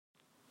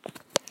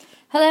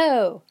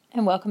Hello,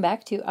 and welcome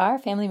back to our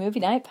Family Movie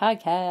Night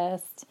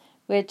podcast,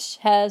 which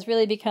has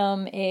really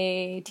become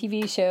a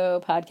TV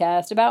show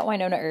podcast about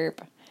Wynonna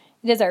Earp.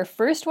 It is our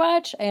first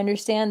watch. I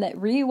understand that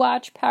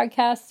rewatch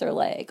podcasts are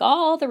like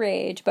all the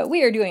rage, but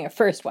we are doing a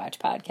first watch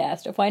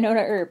podcast of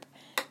Wynonna Earp.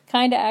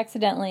 Kind of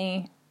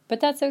accidentally, but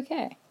that's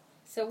okay.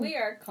 So we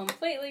are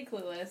completely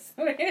clueless.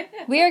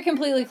 We are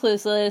completely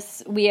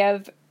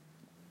clueless.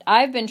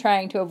 I've been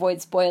trying to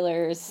avoid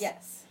spoilers.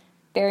 Yes.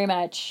 Very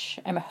much.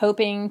 I'm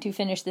hoping to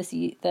finish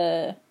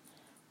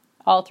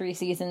all 3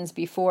 seasons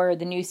before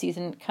the new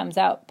season comes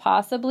out,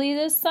 possibly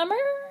next summer?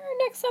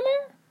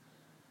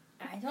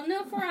 I don't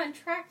know if we're on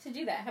track to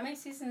do that. How many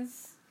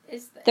seasons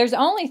is there? There's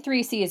only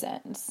 3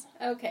 seasons.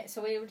 Okay,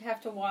 so we would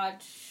have to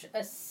watch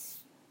a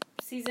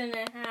season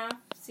and a half,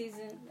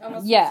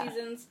 almost 2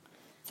 seasons.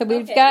 So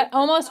we've got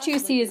almost 2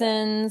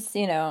 seasons,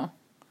 you know.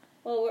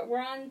 Well, we're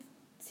on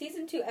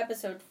season 2,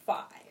 episode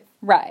 5.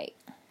 Right.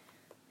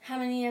 How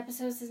many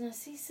episodes in a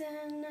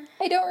season?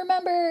 I don't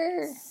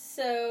remember.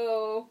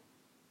 So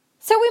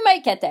we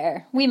might get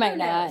there. We might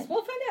not.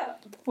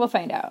 We'll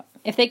find out.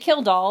 If they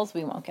kill dolls,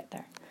 we won't get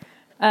there.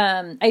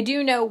 I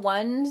do know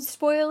one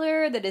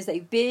spoiler that is a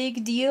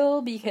big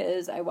deal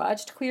because I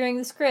watched Queering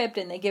the Script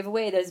and they give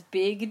away this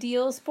big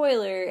deal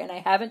spoiler and I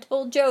haven't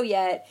told Joe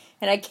yet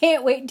and I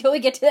can't wait until we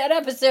get to that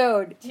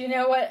episode. Do you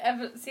know what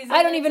season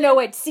I don't even know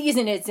what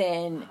season it's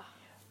in,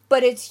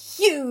 but it's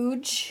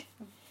huge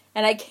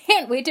and I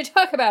can't wait to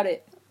talk about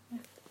it.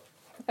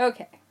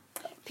 Okay.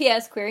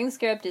 P.S. Queering the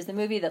Script is the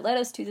movie that led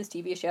us to this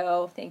TV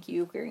show. Thank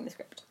you, Queering the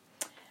Script.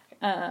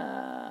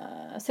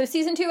 So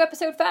season 2,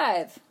 episode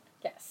 5.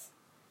 Yes.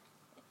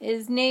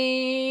 Is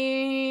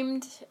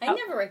named... I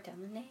never write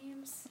down the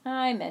names.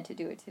 I meant to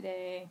do it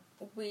today.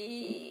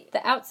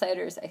 The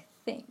Outsiders, I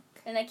think.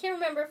 And I can't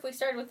remember if we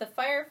started with the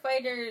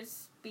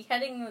firefighters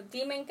beheading the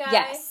demon guy.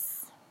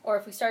 Yes. Or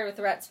if we started with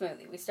the rat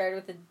smoothie. We started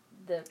with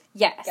the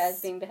yes. guys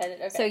being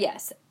beheaded. Okay. So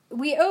yes.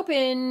 We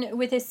open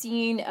with a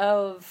scene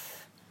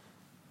of,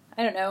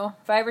 I don't know,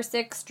 5 or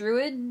 6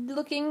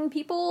 druid-looking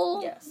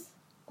people. Yes.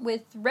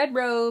 With red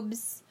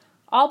robes.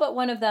 All but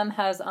one of them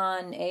has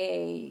on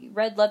a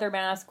red leather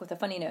mask with a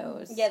funny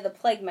nose. Yeah, the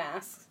plague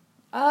mask.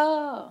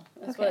 Oh.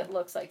 That's what it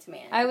looks like to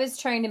me. I was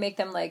trying to make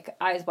them like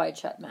Eyes Wide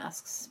Shut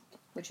masks,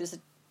 which is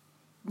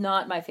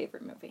not my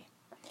favorite movie.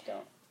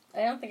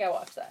 I don't think I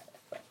watched that.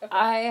 Okay.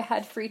 I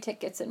had free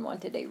tickets and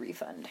wanted a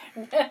refund.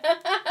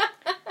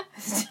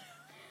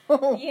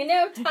 You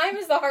know, time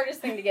is the hardest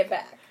thing to get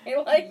back.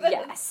 You like that?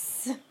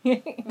 Yes.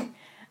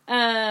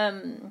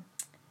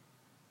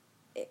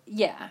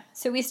 Yeah.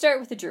 So we start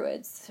with the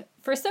druids.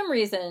 For some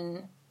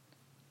reason,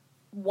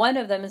 one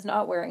of them is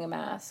not wearing a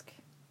mask.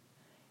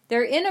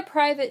 They're in a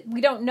private...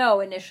 We don't know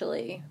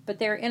initially, but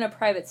they're in a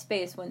private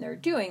space when they're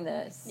doing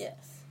this.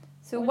 Yes.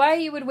 So why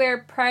you would wear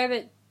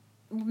private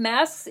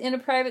masks in a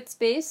private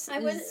space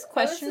is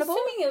questionable. I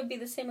was assuming it would be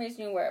the same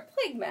reason you wear a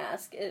plague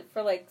mask,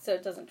 so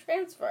it doesn't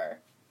transfer.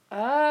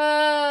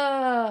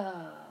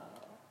 Oh.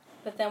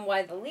 But then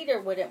why the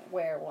leader wouldn't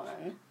wear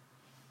one?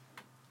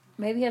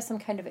 Maybe he has some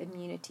kind of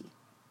immunity.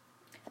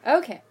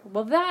 Okay,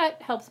 well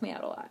that helps me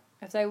out a lot.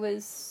 As I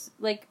was,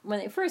 like, when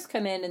they first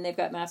come in and they've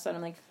got masks on,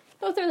 I'm like,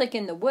 oh, if they're, like,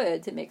 in the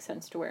woods, it makes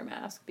sense to wear a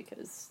mask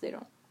because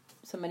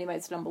somebody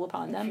might stumble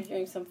upon them. If you're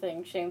doing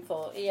something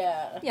shameful,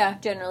 yeah. Yeah,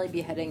 generally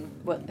beheading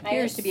what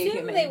appears to be a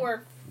human. I assume they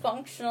were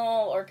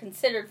functional or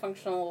considered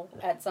functional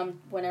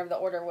whenever the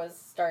order was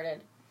started.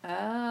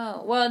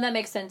 Oh, well, and that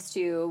makes sense,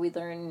 too. We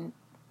learn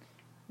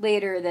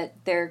later that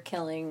they're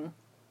killing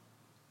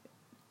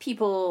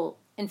people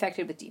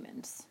infected with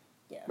demons.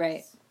 Yes.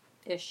 Right?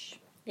 Ish.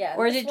 Yeah,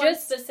 or is it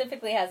just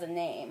specifically has a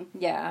name?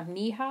 Yeah,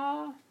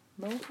 Moha?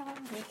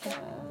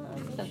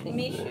 Something.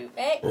 Mishu.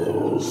 Hey.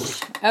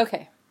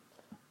 Okay.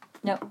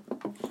 No.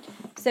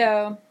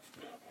 So,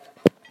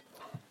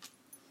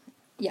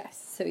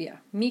 yes. So, yeah.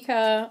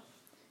 Mika,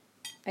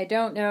 I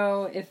don't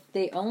know if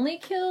they only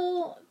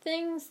kill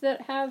things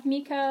that have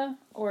Mika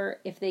or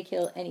if they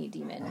kill any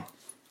demon.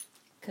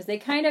 Because they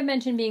kind of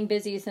mentioned being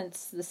busy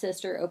since the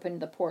sister opened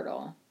the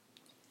portal.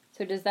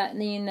 So does that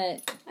mean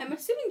that... I'm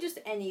assuming just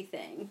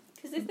anything.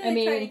 Because if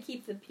they try to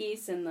keep the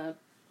peace in the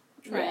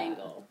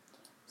triangle. Yeah.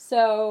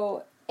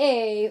 So,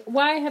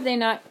 why have they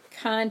not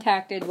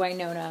contacted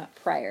Wynonna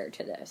prior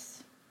to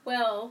this?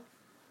 Well,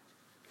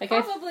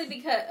 probably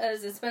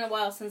because it's been a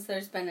while since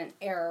there's been an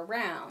heir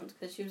around.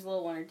 Because she was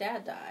little when her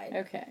dad died.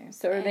 Okay.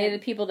 So are they the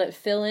people that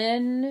fill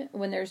in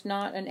when there's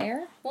not an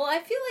heir? Well, I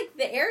feel like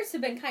the heirs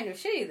have been kind of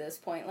shitty at this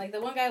point. Like,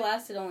 the one guy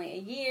lasted only a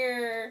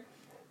year.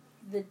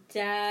 The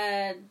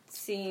dad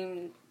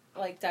seemed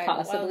like died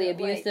possibly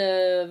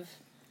abusive.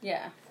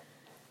 Yeah.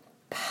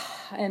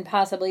 And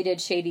possibly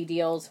did shady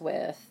deals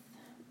with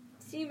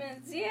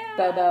demons, yeah.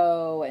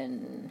 Bobo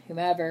and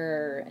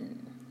whomever,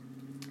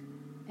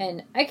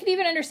 and I could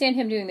even understand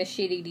him doing the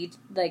shady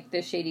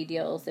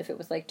deals if it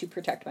was like to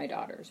protect my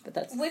daughters, but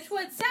that's which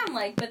would sound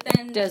like, but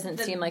then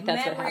doesn't seem like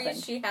that's what happened.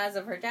 Memories she has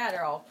of her dad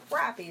are all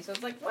crappy, so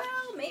it's like,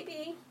 well,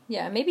 maybe.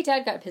 Yeah, maybe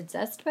Dad got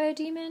possessed by a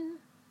demon.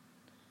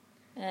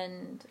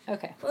 And,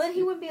 okay. Well, then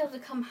he wouldn't be able to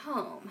come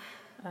home.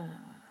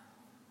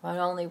 Well,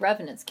 only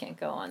revenants can't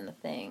go on the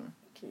thing.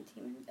 Can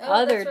demons?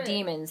 Other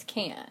demons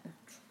can.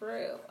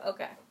 True.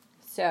 Okay.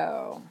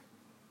 So,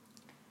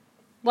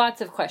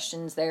 lots of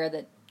questions there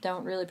that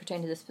don't really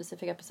pertain to this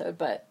specific episode,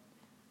 but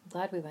I'm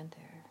glad we went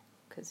there.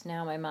 Because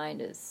now my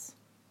mind is...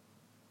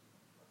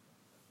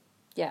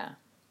 Yeah.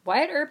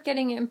 Wyatt Earp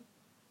getting...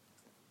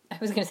 I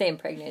was going to say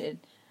impregnated.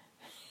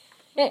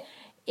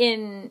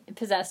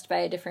 Possessed by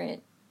a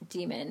different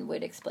demon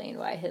would explain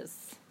why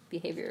his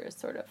behavior is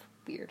sort of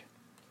weird.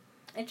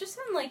 It just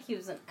sounded like he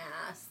was an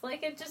ass.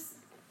 Like, it just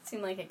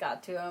seemed like it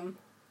got to him.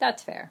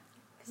 That's fair.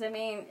 Because, I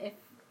mean, if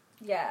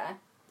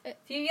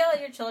you yell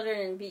at your children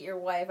and beat your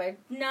wife, I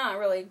not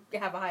really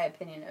have a high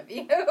opinion of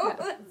you. No.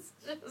 That's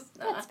just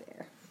not. That's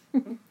fair.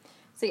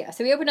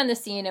 So we open on the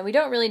scene, and we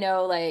don't really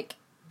know, like...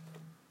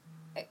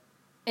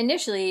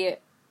 Initially,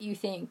 you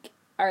think,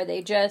 are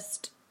they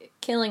just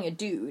killing a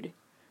dude?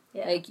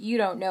 Yeah. Like, you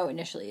don't know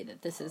initially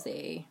that this is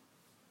a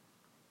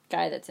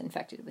guy that's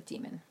infected with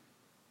demon.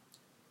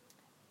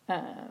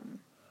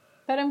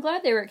 But I'm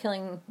glad they were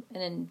killing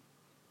a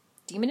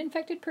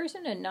demon-infected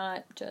person and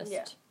not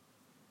just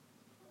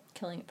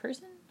killing a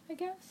person, I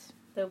guess.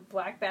 The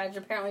Black Badge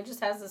apparently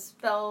just has a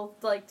spell,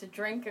 like, to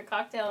drink a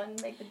cocktail and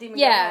make the demon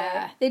go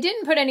Yeah, away. they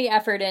didn't put any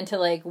effort into,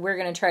 like, we're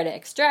going to try to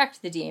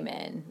extract the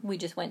demon. We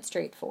just went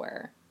straight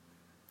for...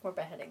 We're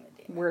beheading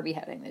the demon. We're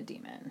beheading the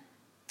demon.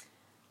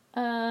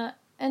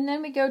 And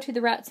then we go to the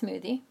rat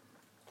smoothie.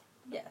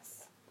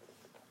 Yes.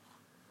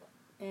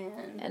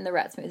 And And the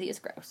rat smoothie is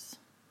gross.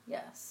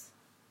 yes.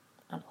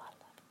 On a lot of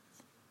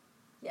levels.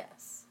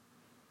 Yes.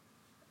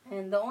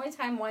 And the only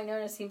time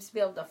Winona seems to be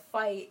able to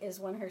fight is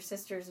when her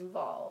sister's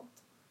involved.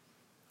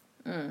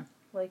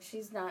 Like,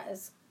 she's not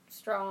as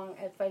strong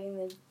at fighting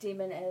the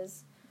demon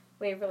as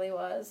Waverly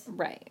was.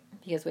 Right.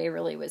 Because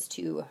Waverly was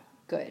too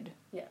good.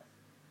 Yeah.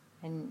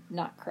 And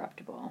not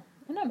corruptible.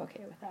 And I'm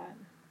okay with that.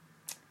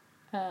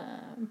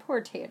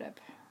 Poor Tatum.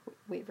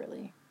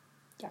 Waverly.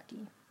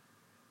 Yucky.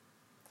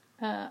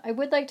 I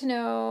would like to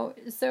know,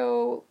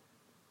 so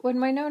when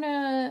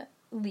Winona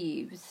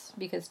leaves,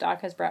 because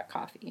Doc has brought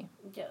coffee,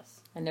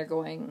 Yes. and they're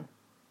going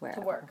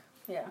wherever. To work.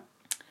 Yeah.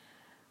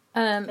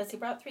 Um, Because he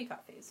brought 3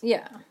 coffees.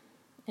 yeah.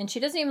 And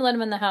she doesn't even let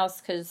him in the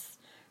house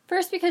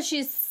first because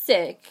she's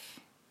sick,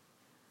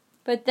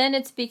 but then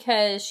it's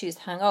because she's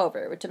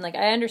hungover, which I'm like,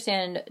 I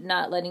understand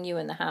not letting you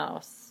in the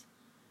house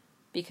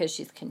because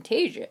she's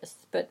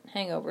contagious, but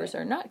hangovers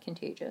are not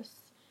contagious.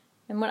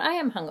 And when I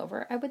am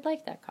hungover, I would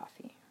like that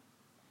coffee.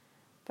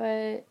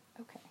 But,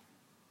 okay.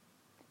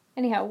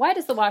 Anyhow, why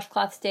does the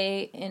washcloth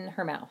stay in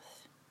her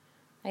mouth?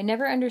 I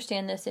never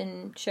understand this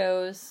in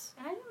shows.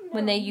 I don't know.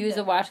 When they use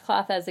a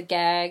washcloth as a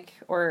gag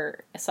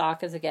or a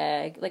sock as a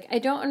gag. Like, I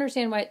don't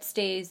understand why it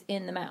stays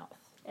in the mouth.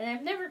 And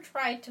I've never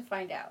tried to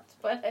find out,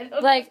 but I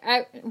don't... Like,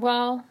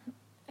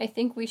 I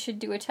think we should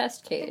do a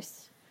test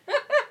case.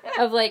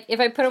 Of, like, if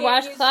I put a Can you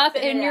washcloth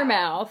spit in it your out?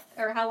 mouth,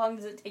 Or how long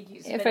does it take you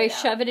to spit if I it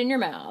shove out? it in your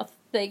mouth,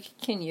 like,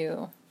 can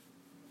you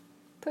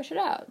push it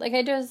out? Like,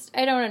 I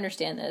don't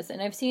understand this.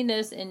 And I've seen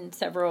this in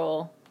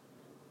several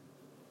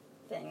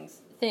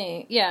Things.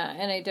 yeah,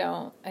 and I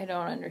don't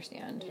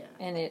understand.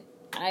 Yeah. And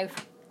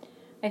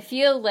I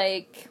feel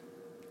like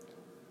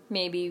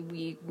maybe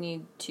we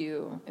need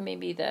to,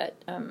 maybe that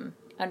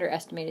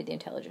underestimated the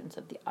intelligence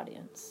of the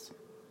audience.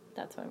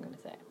 That's what I'm going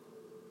to say.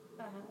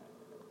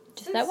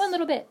 Just that one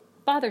little bit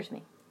bothers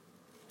me.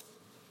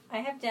 I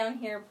have down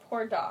here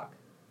poor Doc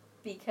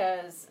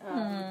because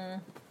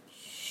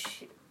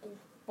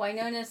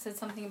Winona said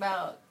something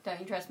about "Don't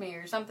you trust me"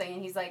 or something,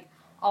 and he's like,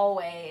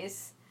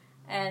 "Always,"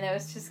 and it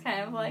was just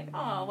kind of like,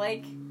 oh,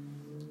 like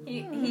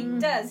he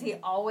does. He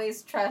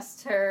always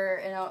trusts her,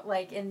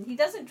 and and he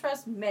doesn't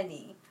trust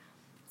many.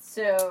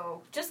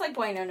 So just like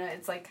Winona,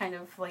 it's like kind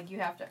of like you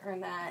have to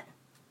earn that.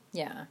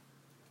 Yeah,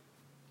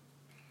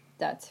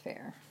 that's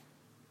fair.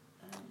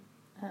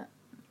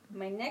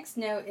 My next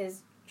note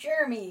is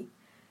Jeremy.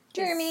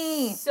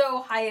 Jeremy! Is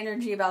so high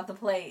energy about the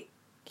plate.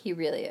 He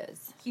really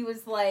is. He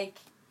was like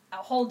a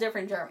whole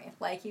different Jeremy.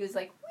 Like, he was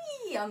like,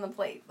 wee, on the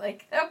plate.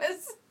 Like, that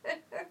was...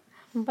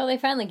 Well, they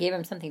finally gave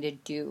him something to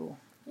do.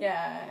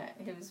 Yeah,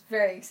 he was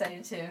very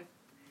excited to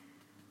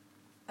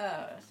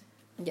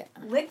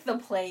lick the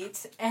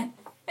plate and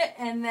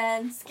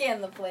then scan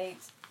the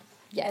plate.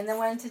 Yes. And then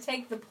went to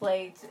take the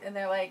plate, and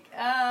they're like,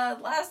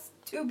 last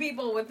 2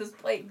 people with this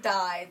plate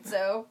died,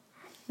 so...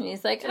 And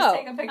he's like, Just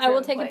take a picture I will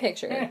of the take a plate."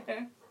 picture.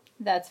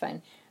 That's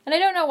fine. And I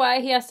don't know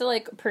why he has to,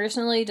 like,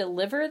 personally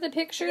deliver the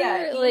picture.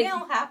 Yeah, like,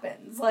 email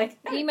happens. Like,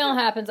 email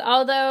happens.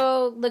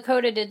 Although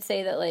Lakota did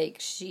say that, like,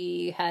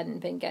 she hadn't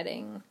been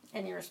getting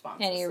any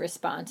responses. any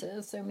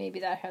responses. So maybe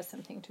that has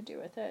something to do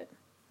with it.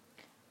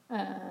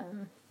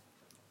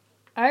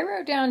 I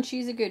wrote down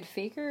she's a good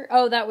faker.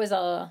 Oh, that was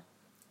a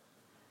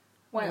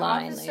When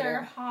line Officer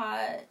later.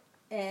 Hot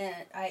and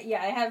I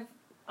have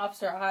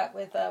Officer Hot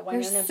with Winona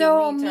They're being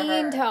so mean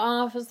mean to to her.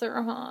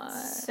 Officer Hot.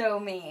 So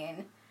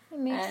mean. It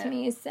makes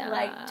me sad.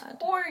 Like,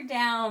 tore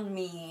down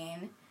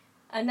mean.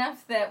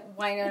 Enough that It's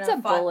Winona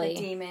a fought bully.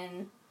 the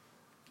demon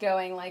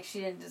going like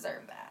she didn't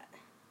deserve that.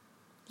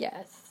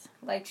 Yes.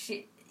 Like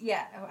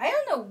I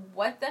don't know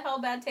what the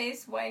hell bad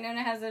taste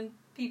Winona has in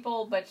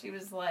people, but she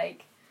was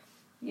like,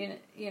 you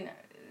know,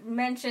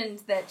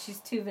 mentioned that she's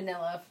too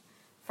vanilla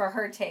for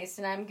her taste,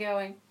 and I'm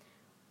going,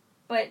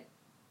 but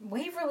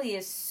Waverly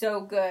is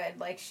so good.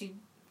 Like, she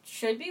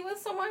should be with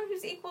someone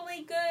who's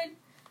equally good.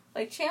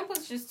 Like, Champ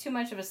was just too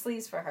much of a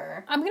sleaze for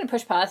her. I'm going to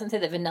push pause and say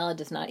that vanilla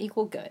does not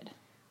equal good.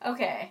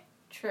 Okay,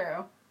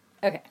 true.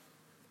 Okay.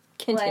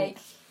 Continue. Like,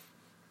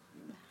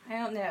 I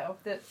don't know.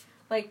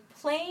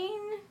 Plain...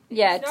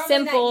 Yeah, it's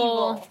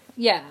simple.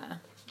 Yeah.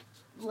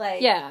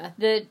 Like... Yeah,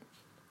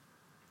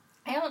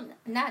 I don't...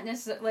 Not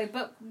necessarily...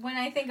 but when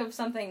I think of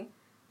something,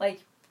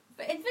 like...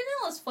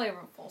 Vanilla's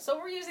flavorful, so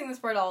we're using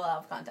this word all out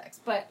of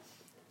context. But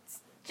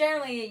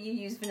generally, you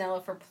use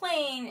vanilla for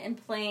plain,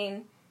 and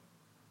plain...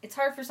 It's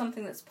hard for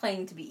something that's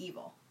plain to be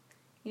evil.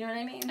 You know what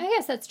I mean? I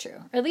guess that's true.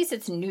 Or at least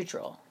it's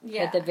neutral.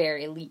 Yeah. At the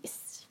very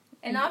least.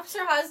 And Officer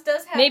Haas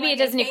does have... Maybe it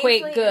doesn't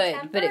equate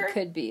good, but it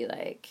could be,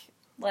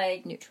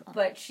 like neutral.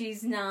 But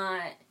she's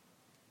not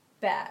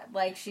bad.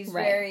 Like, she's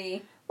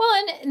very...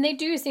 Well, and they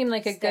do seem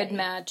like a good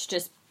match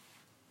just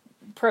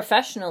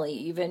professionally,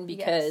 even,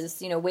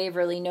 because,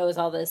 Waverly knows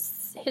all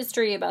this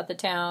history about the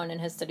town and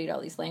has studied all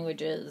these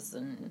languages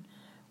and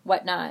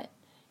whatnot.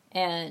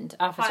 And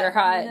Officer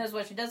Hot knows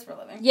what she does for a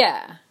living.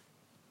 Yeah.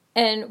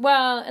 And,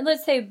 and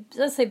let's say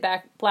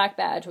Black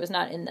Badge was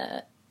not in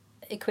the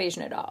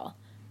equation at all.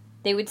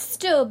 They would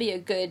still be a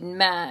good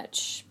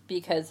match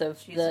because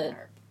of the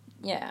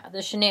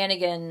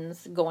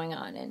shenanigans going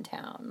on in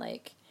town.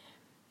 Like,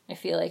 I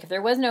feel like if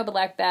there was no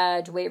Black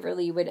Badge,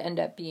 Waverly would end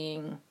up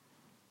being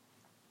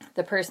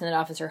the person that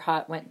Officer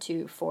Hot went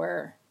to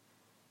for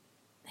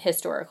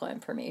historical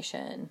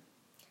information.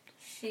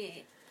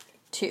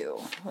 Too.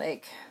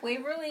 Like,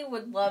 Waverly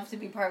would love to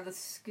be part of the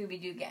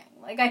Scooby-Doo gang.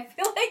 Like, I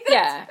feel like that's...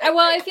 Yeah.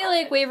 I feel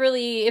like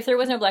Waverly, if there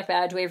was no Black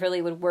Badge,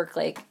 Waverly would work,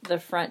 like, the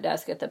front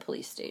desk at the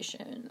police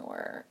station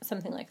or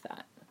something like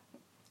that.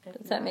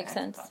 Does that make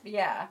sense?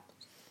 Yeah.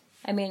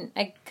 I mean,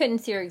 I couldn't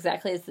see her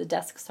exactly as the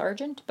desk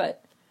sergeant,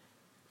 but,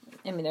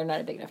 I mean, they're not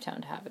a big enough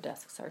town to have a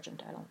desk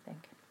sergeant, I don't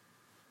think.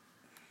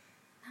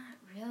 Not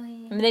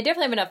really. I mean, they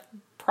definitely have enough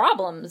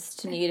problems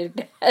to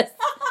need a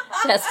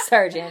desk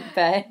sergeant,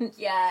 but...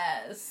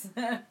 Yes.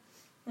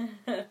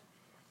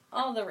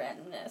 All the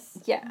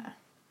randomness. Yeah.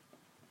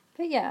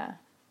 But yeah.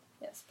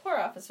 Yes, poor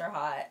Officer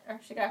Hot.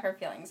 She got her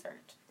feelings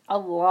hurt. A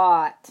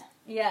lot.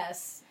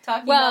 Yes.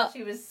 Talking about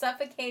she was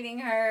suffocating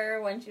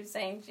her when she was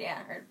saying she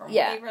hadn't heard from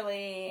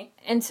Waverly.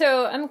 And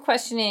so I'm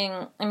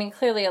questioning, I mean,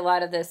 clearly a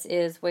lot of this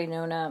is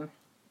Winona...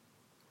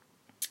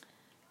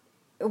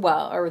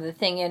 or the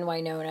thing in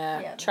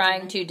Winona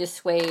trying to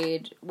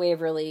dissuade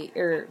Waverly,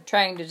 or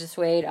trying to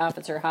dissuade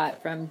Officer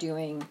Hot from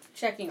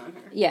checking on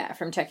her. Yeah,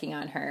 from checking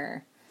on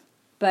her.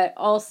 But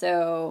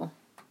also,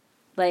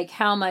 like,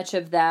 how much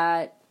of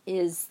that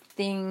is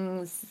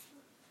things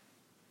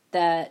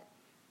that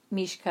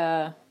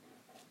Mishka,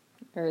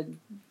 or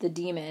the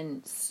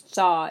demon,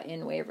 saw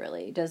in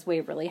Waverly? Does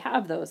Waverly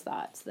have those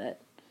thoughts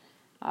that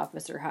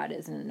Officer Hot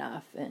isn't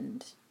enough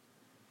and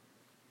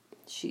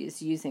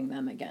she's using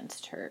them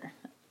against her?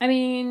 I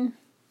mean,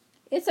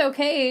 it's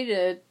okay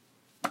to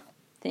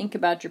think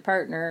about your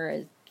partner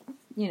as,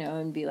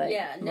 and be like,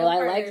 I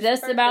like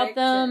this about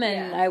them,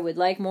 and I would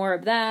like more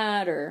of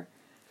that, or,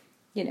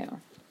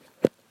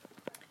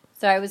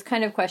 So I was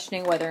kind of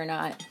questioning whether or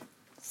not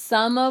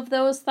some of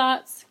those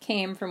thoughts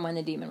came from when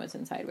the demon was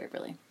inside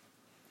Waverly.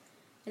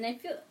 And I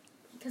feel,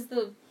 because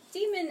the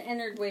demon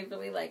entered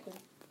Waverly, like,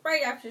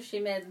 right after she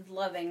made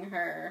loving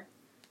her,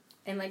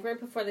 and, like, right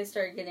before they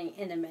started getting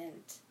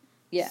intimate.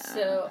 Yeah.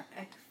 So,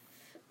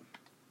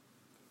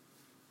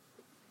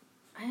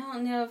 I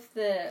don't know if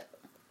the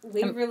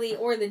Waverly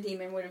or the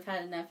demon would have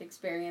had enough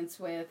experience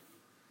with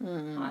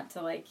Hot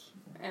to, like,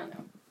 I don't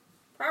know,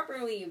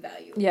 properly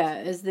evaluate.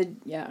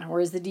 Yeah, or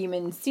is the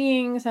demon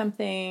seeing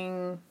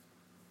something?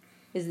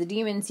 Is the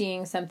demon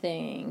seeing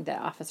something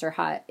that Officer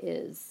Hot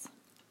is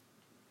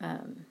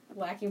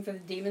lacking for the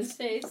demon's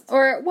taste?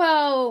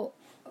 Or,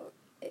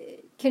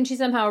 can she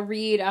somehow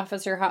read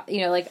Officer Hot,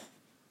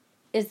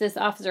 is this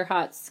Officer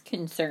Hot's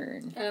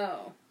concern?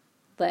 Oh.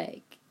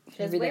 Like,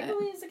 because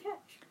Waverly is a catch.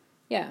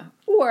 Yeah.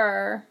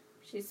 Or...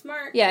 She's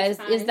smart. Yeah,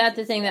 is that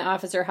the thing that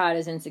Officer Hot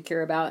is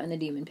insecure about and the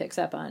demon picks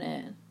up on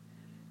it?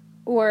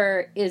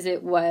 Or is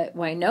it what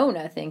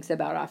Winona thinks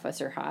about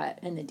Officer Hot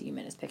and the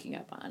demon is picking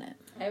up on it?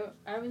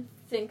 I would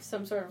think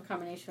some sort of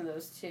combination of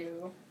those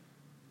two.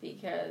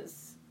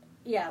 Because,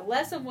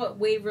 less of what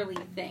Waverly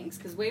thinks.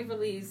 Because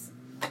Waverly's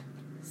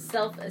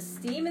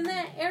self-esteem in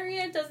that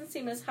area doesn't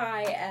seem as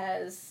high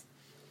as...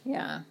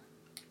 Yeah.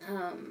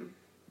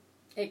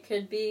 It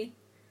could be.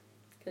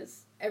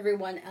 Because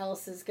everyone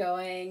else is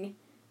going...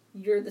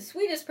 You're the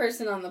sweetest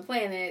person on the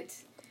planet.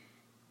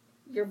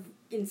 You're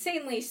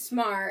insanely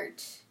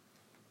smart.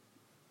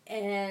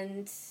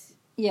 And...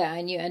 Yeah,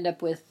 and you end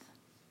up with...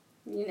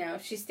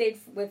 she stayed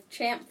with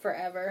Champ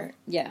forever.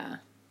 Yeah.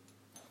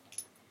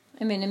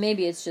 I mean, and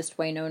maybe it's just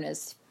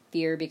Winona's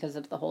fear because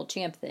of the whole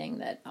Champ thing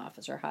that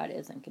Officer Hot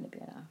isn't going to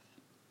be enough.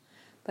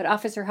 But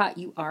Officer Hot,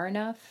 you are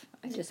enough.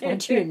 I just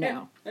want you to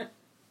know.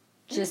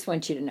 Just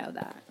want you to know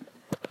that.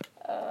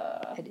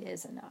 It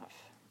is enough.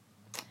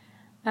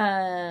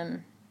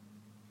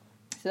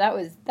 So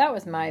that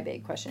was my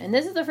big question. And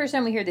this is the first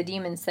time we hear the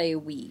demons say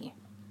we.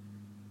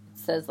 It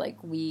says like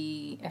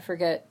we, I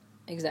forget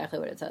exactly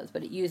what it says,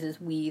 but it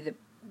uses we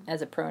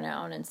as a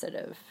pronoun instead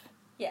of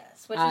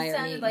yes, which I it or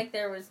sounded me. like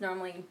there was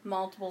normally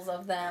multiples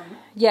of them.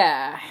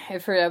 Yeah.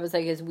 At first I was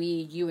like, is we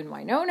you and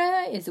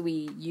Winona? Is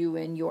we you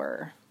and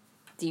your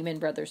demon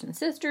brothers and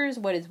sisters?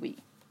 What is we?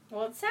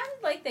 Well, it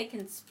sounded like they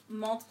can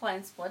multiply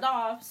and split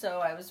off, so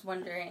I was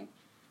wondering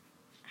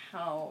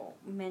how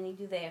many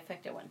do they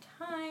affect at one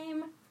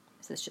time?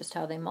 Is this just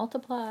how they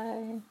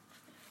multiply?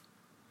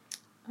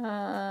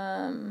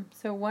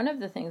 So one of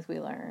the things we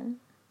learn.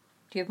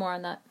 Do you have more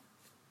on that?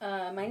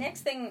 My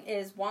next thing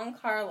is Juan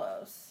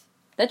Carlos.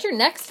 That's your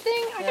next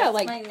thing? I got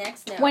like my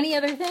next note. 20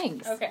 other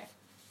things. Okay.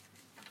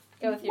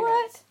 Go with your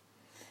What?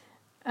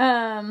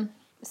 notes.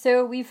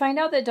 So we find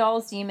out that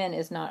Doll's demon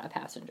is not a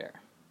passenger.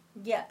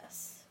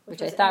 Yes.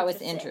 Which I thought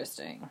was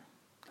interesting.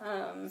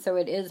 Um, So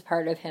it is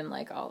part of him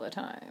like all the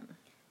time.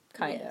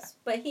 Kinda. Yes.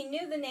 But he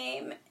knew the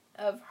name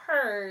of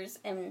hers,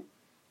 and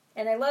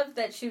I loved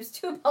that she was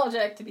too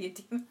apologetic to be a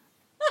demon.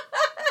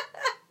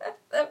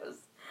 That was...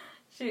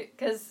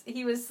 Because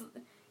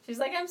she's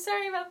like, I'm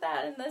sorry about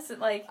that, and this, and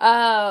like...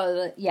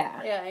 Oh,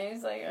 yeah. Yeah, and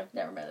he's like, I've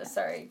never met a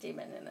sorry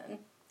demon, and then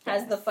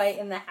has the fight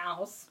in the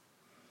house.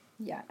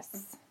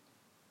 Yes.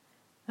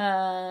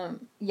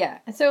 Yeah.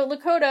 So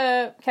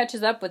Lakota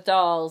catches up with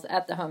Dolls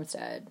at the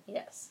homestead.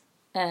 Yes.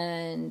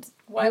 And...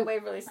 White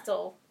Waverly's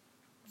still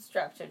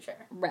strapped to a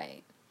chair.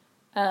 Right.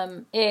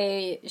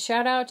 A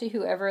shout out to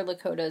whoever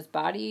Lakota's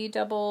body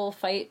double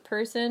fight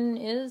person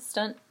is,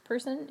 stunt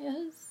person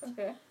is.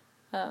 Okay.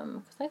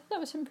 Because I thought that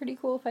was some pretty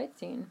cool fight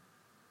scene.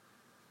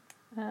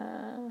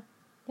 Yeah.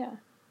 You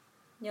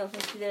don't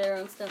think she did her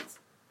own stunts?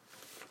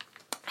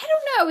 I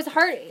don't know. It was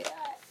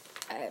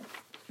hard.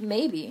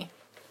 Maybe.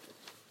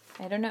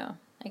 I don't know.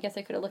 I guess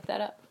I could have looked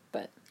that up,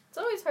 but It's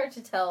always hard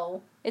to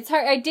tell. it's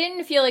hard. I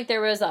didn't feel like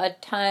there was a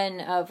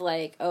ton of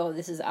like, oh,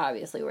 this is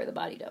obviously where the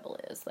body double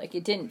is. Like,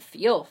 it didn't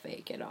feel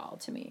fake at all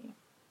to me,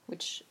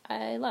 which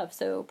I love.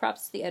 So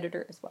props to the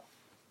editor as well.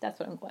 That's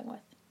what I'm going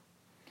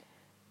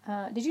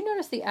with. Did you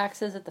notice the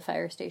axes at the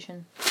fire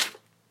station?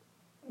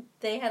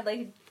 They had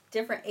like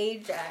different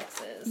age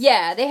axes.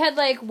 Yeah, they had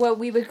like what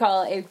we would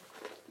call a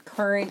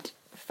current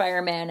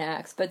fireman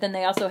axe, but then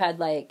they also had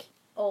like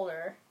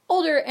Older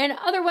and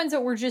other ones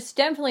that were just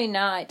definitely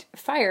not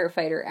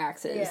firefighter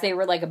axes. Yeah. They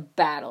were like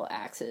battle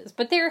axes,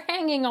 but they're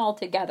hanging all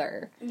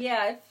together. Yeah,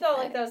 I felt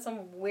like that was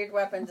some weird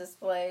weapon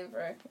display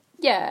for...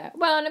 Yeah,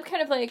 well, and I'm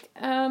kind of like,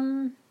 how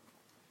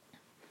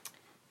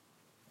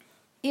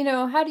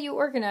do you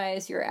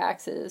organize your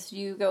axes? Do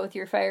you go with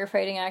your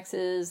firefighting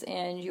axes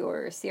and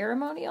your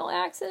ceremonial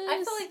axes?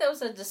 I felt like that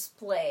was a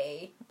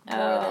display more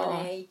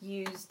than a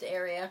used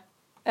area.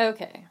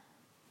 Okay.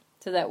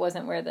 So that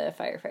wasn't where the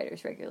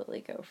firefighters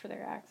regularly go for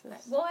their axes.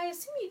 Well, I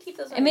assume you keep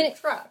those on your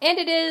truck. And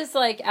it is,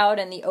 like, out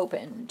in the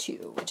open,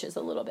 too, which is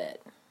a little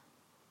bit...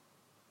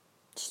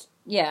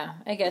 Yeah,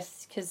 I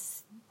guess,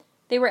 because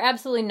they were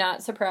absolutely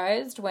not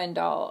surprised when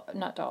Doc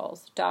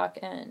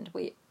and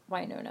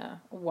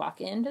Winona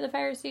walk into the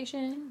fire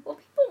station. Well,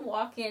 people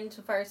walk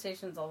into fire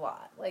stations a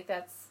lot. Like,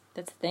 that's...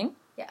 That's a thing?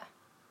 Yeah.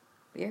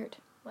 Weird.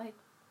 Like...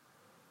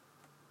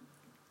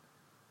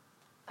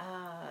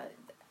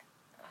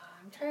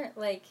 I'm trying to,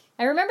 like...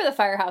 I remember the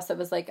firehouse that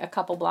was, like, a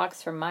couple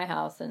blocks from my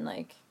house, and,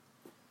 like...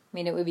 I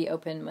mean, it would be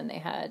open when they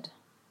had...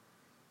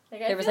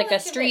 There was, like, a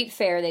street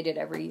fair they did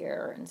every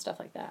year and stuff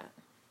like that.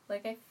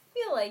 Like, I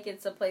feel like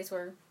it's a place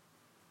where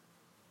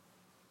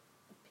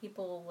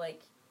people,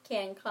 like,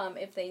 can come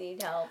if they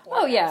need help.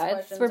 Or yeah,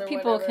 it's where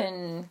people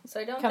can...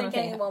 So I don't think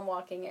anyone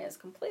walking in is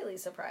completely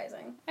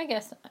surprising. I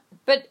guess not.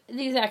 But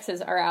these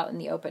axes are out in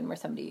the open where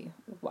somebody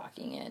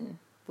walking in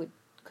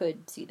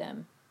could see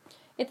them.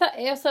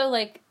 I also,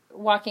 like,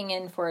 walking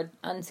in for an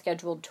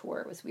unscheduled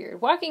tour was weird.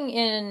 Walking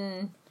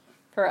in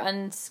for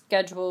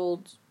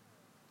unscheduled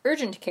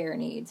urgent care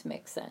needs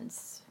makes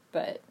sense,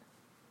 but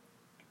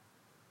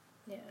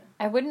yeah,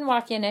 I wouldn't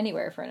walk in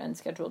anywhere for an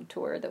unscheduled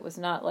tour that was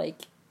not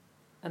like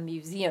a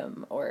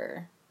museum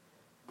or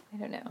I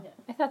don't know. Yeah.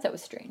 I thought that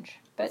was strange,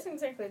 but it wasn't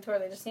exactly a tour.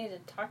 They just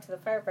needed to talk to the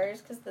firefighters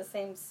because the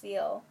same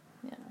seal.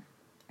 Yeah.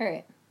 All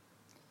right.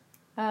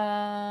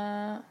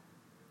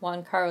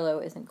 Juan Carlo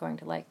isn't going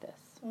to like this.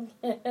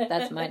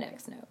 That's my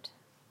next note.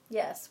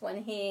 Yes,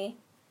 when he,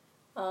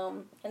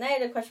 and I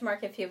had a question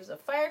mark if he was a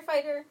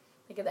firefighter,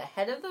 like at the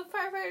head of the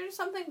firefighters or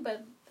something,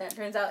 but then it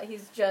turns out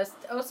he's just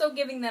also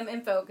giving them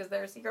info because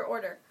they're a secret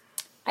order.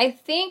 I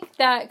think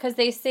that, because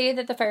they say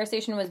that the fire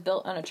station was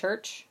built on a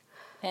church,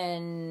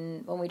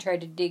 and when we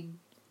tried to dig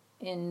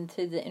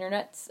into the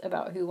internets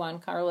about who Juan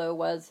Carlo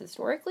was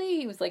historically,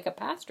 he was like a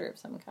pastor of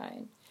some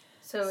kind.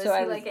 So is he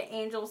like an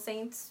angel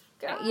saints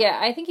guy? Yeah,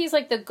 I think he's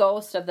like the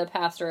ghost of the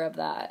pastor of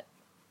that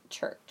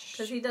church.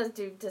 Because he does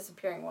do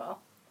disappearing well.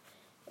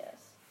 Yes.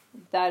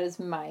 That is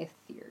my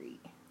theory.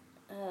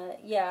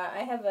 Yeah, I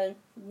have a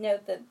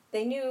note that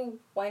they knew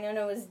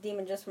Winona was a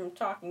demon just from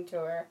talking to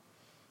her.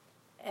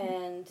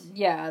 And...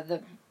 Yeah,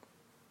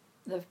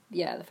 the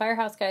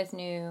firehouse guys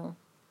knew.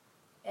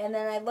 And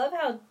then I love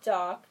how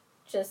Doc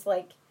just,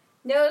 like,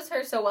 knows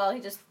her so well, he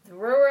just threw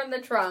her in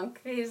the trunk.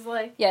 He's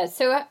like... Yeah,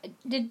 so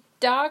did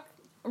Doc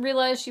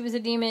realize she was a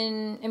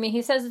demon? I mean,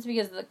 he says it's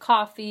because of the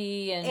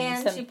coffee and...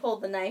 And she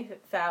pulled the knife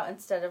out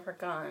instead of her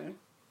gun.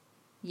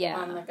 Yeah.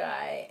 On the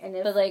guy.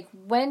 But, like,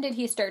 when did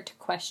he start to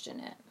question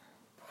it?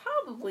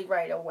 Probably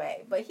right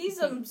away. But he's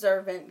an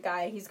observant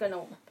guy. He's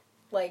gonna,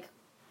 like...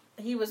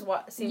 He was...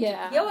 he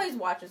always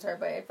watches her,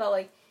 but it felt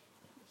like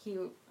he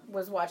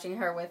was watching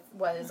her with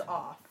what is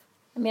off.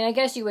 I mean, I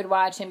guess you would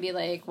watch and be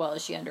like, well,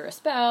 is she under a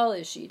spell?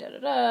 Is she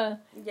da-da-da?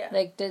 Yeah.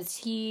 Like, does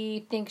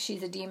he think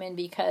she's a demon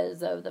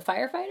because of the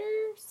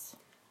firefighters?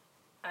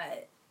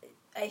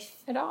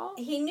 At all?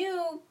 He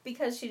knew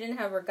because she didn't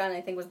have her gun, I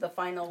think was the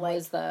final,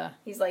 like...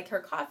 He's like, her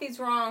coffee's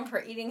wrong,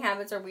 her eating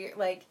habits are weird,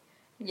 like...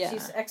 Yeah.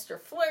 She's extra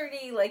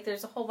flirty, like,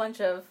 there's a whole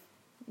bunch of...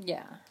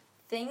 Yeah.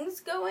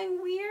 Things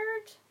going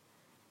weird.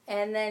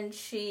 And then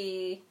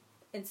she,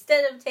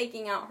 instead of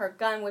taking out her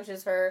gun, which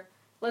is her...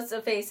 Let's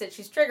face it,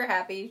 she's trigger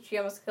happy. She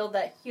almost killed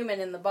that human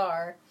in the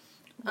bar.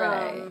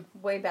 Right.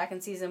 Way back in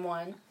season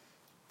 1.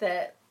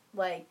 That,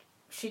 like,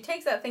 she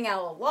takes that thing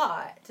out a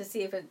lot to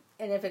see if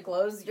it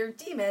glows, you're a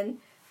demon.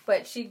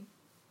 But she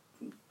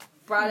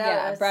brought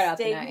out a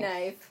steak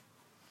knife.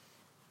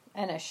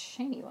 And a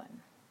shiny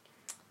one.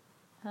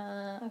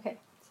 Okay.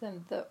 So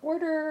the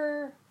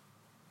order.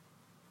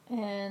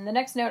 And the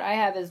next note I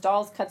have is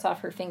Dolls cuts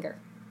off her finger.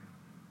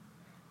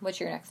 What's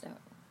your next note?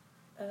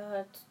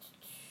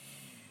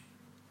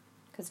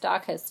 Because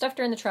Doc has stuffed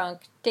her in the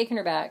trunk, taken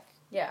her back.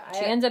 Yeah.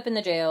 She ends up in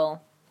the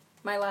jail.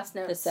 My last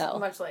note is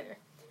much later.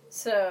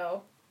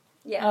 So,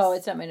 yes. Oh,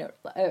 it's not my note.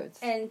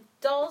 And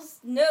Dolls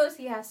knows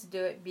he has to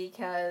do it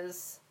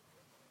because...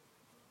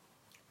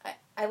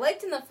 I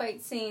liked in the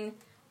fight scene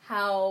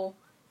how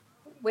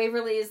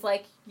Waverly is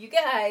like, you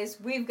guys,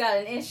 we've got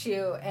an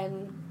issue.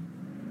 And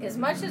as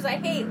much as I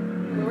hate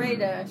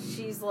Loretta,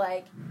 she's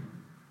like,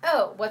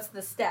 oh, what's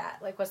the stat?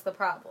 Like, what's the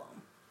problem?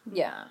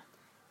 Yeah.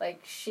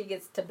 Like, she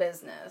gets to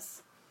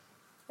business.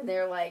 And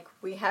they're like,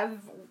 we have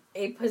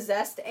a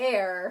possessed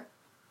heir.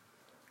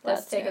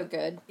 Let's take it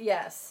good.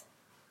 Yes.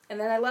 And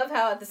then I love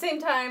how at the same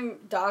time,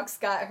 Doc's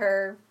got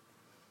her,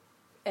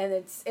 and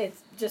it's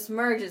just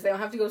merges. They don't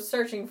have to go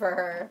searching for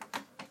her.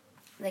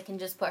 They can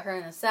just put her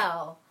in a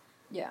cell.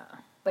 Yeah.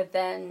 But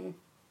then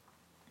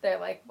they're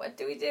like, what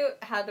do we do?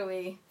 How do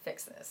we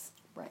fix this?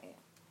 Right.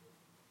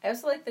 I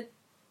also like that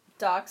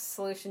Doc's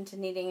solution to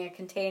needing a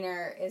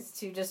container is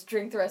to just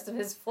drink the rest of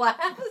his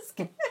flask.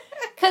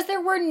 Because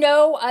there were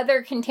no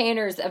other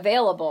containers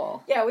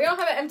available. Yeah, we don't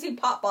have an empty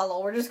pop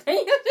bottle. We're just going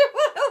to use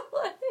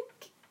it.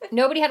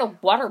 Nobody had a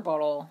water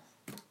bottle.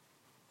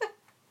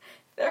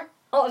 They're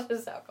all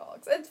just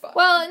alcoholics. It's fun.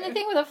 Well, and the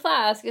thing with a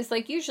flask is,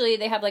 like, usually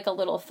they have, like, a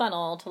little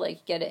funnel to,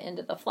 like, get it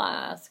into the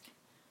flask.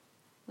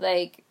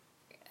 Like,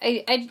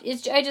 I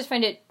just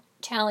find it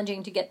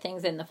challenging to get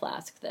things in the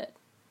flask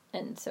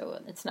and so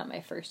it's not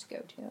my first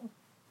go-to.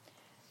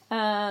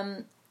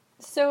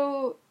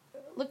 So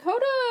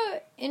Lakota,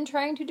 in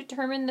trying to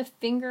determine the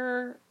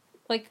finger,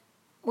 like,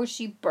 was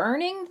she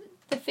burning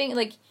the finger,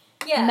 like,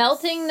 yes.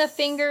 Melting the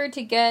finger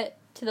to get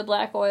to the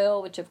black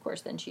oil, which of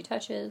course then she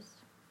touches.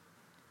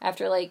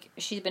 After, like,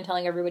 she's been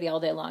telling everybody all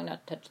day long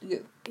not to touch the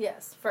goo.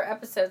 Yes, for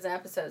episodes and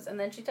episodes. And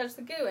then she touched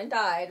the goo and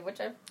died, which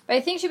But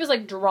I think she was,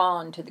 like,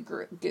 drawn to the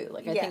goo.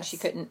 Like, I think she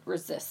Yes. couldn't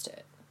resist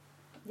it.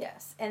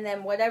 Yes. And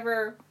then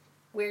whatever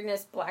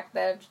weirdness Black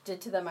Badge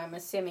did to them, I'm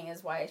assuming,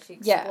 is why she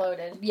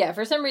exploded. Yeah,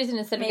 for some reason,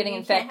 instead of getting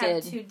infected... Maybe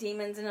you can't have two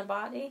demons in a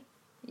body?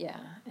 Yeah.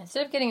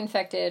 Instead of getting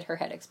infected, her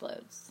head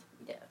explodes.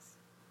 Yes.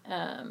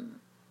 I'm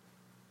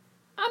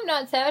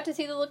not sad to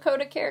see the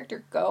Lakota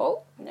character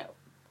go. No.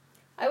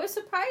 I was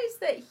surprised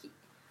that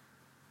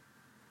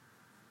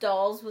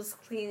Dolls was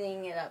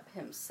cleaning it up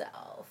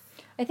himself.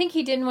 I think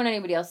he didn't want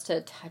anybody else to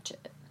touch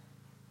it.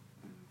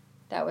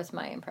 That was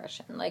my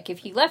impression. Like, if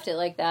he left it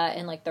like that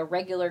and, like, the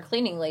regular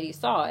cleaning lady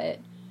saw it,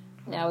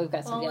 now we've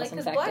got somebody else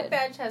infected. Because Black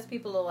Badge has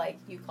people to, like,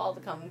 you call to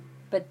come.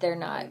 But they're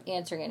not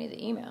answering any of the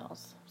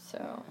emails,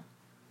 so.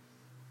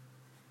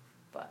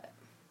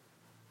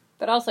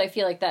 But also, I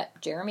feel like that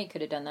Jeremy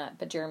could have done that,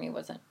 but Jeremy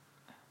wasn't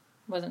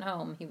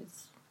home. He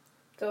was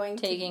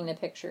taking the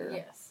picture.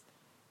 Yes.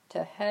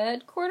 To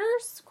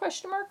headquarters? ?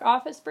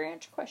 Office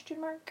branch ? Which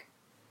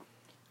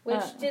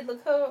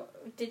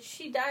did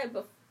she die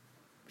before?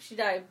 She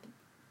died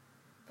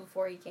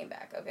before he came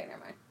back. Okay,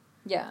 never mind.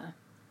 Yeah.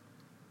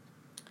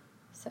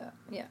 So,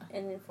 yeah.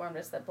 And informed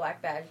us that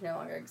Black Badge no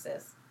longer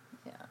exists.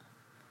 Yeah.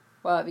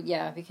 Well,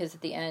 yeah, because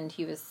at the end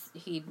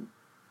he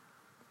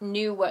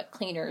knew what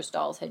cleaners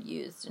Dolls had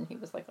used, and he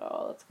was like,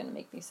 oh, that's going to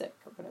make me sick,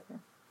 or whatever.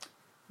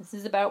 This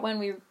is about when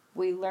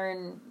we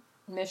learn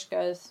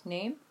Mishka's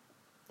name,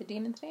 the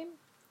demon's name?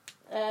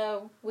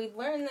 We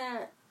learned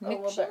that a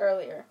little bit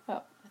earlier.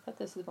 Oh, I thought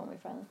this was when we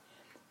finally...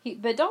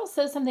 But Dolls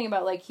says something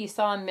about, like, he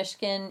saw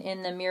Mishkin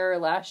in the mirror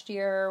last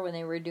year when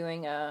they were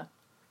doing a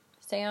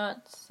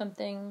seance,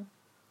 something.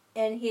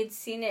 And he had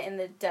seen it in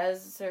the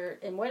desert,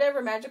 in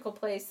whatever magical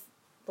place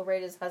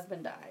Loreda's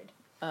husband died.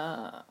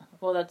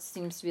 Well, that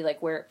seems to be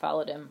like where it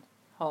followed him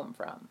home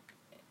from.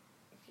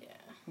 Yeah.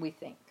 We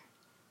think.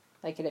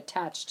 Like it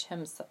attached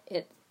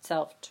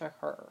itself to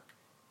her.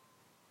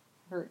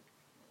 Her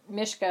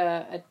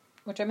Mishka,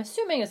 which I'm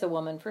assuming is a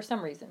woman for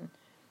some reason,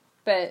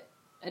 but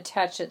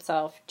attached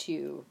itself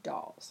to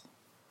dolls,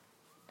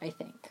 I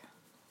think.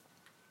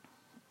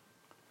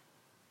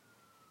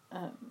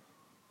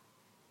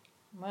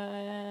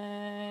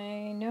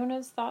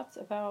 Nona's thoughts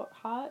about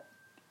hot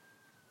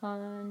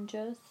on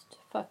just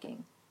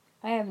fucking.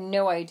 I have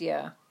no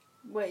idea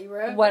What you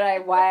wrote?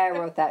 why I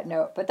wrote that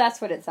note, but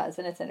that's what it says,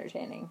 and it's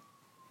entertaining.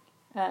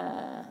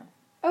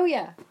 Oh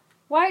yeah,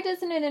 why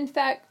doesn't it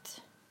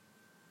infect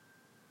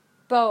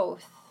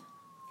both?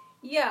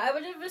 Yeah, I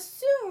would have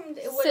assumed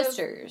it would have...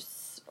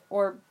 Sisters,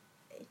 or...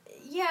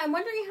 Yeah, I'm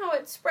wondering how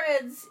it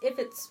spreads, if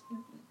it's...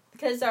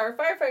 Because our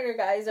firefighter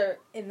guys are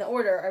in the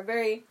order are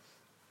very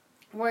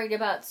worried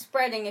about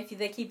spreading if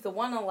they keep the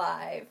one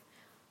alive.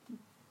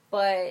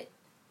 But...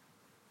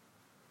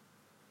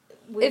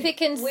 If it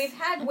can... We've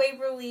had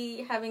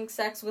Waverly having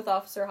sex with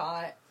Officer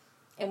Hot,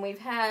 and we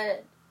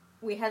had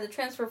the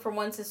transfer from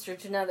one sister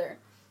to another.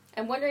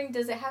 I'm wondering,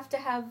 does it have to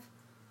have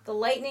the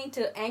lightning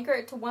to anchor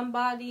it to one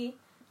body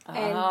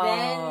and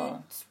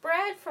then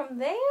spread from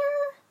there?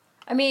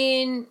 I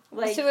mean,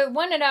 Like, so it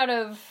wanted out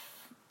of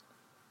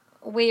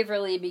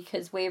Waverly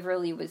because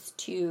Waverly was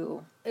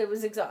too... It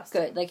was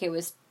exhausting. Good, like it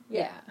was...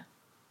 Yeah.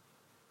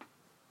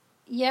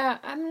 Yeah,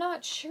 I'm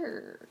not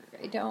sure.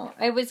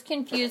 I was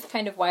confused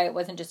kind of why it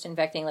wasn't just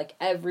infecting, like,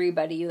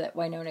 everybody that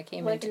Winona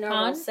came like into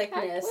normal contact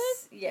sickness.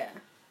 with. Yeah.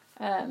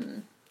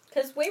 Um,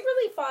 Because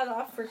Waverly fought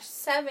off for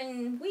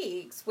 7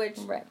 weeks, which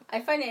right.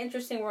 I find it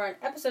interesting. We're on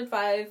episode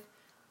 5,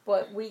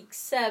 but week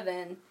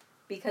 7,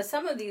 because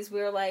some of these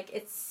we were like,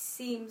 it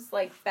seems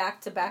like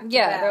back to back to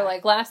back. They're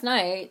like, last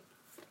night,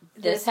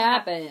 this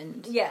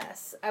happened.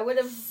 Yes. I would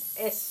have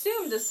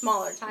assumed a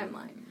smaller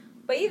timeline.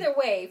 But either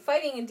way,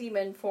 fighting a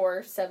demon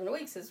for 7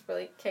 weeks is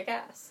really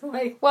kick-ass.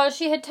 Like, Well,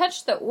 she had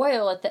touched the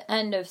oil at the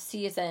end of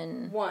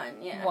season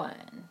 1, yeah.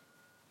 1.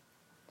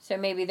 So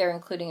maybe they're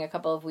including a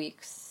couple of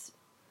weeks.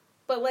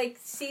 But, like,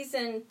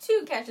 season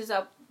 2 catches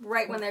up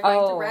right when they're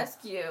going to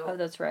rescue. Oh,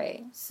 that's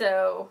right.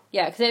 So...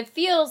 Yeah, because it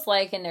feels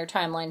like in their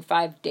timeline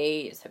 5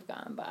 days have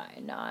gone by,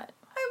 not...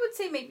 I would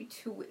say maybe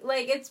 2 weeks.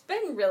 Like, it's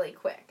been really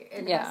quick.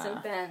 It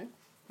hasn't been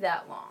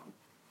that long.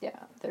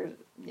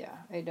 Yeah,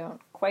 I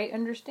don't quite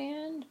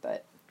understand,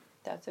 but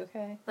that's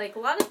okay. Like, a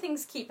lot of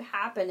things keep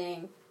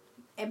happening,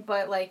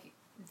 but, like,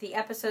 the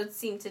episodes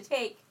seem to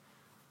take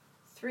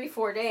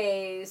 3-4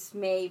 days,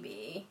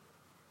 maybe.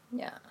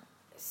 Yeah.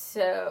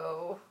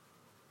 So...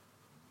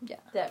 Yeah.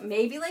 That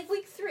may be, like,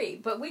 week 3,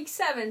 but week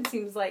 7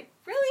 seems like,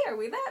 really? Are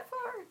we that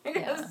far?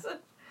 Yeah.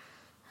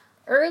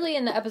 Early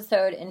in the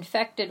episode,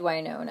 infected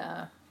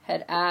Winona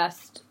had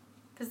asked...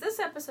 Because this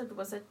episode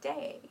was a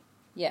day.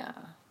 Yeah.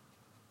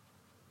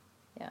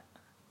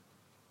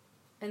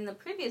 And the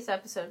previous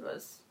episode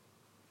was...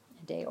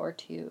 A day or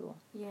 2.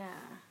 Yeah.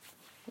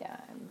 Yeah,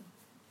 I'm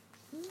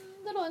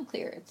a little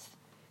unclear.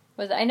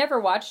 I never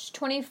watched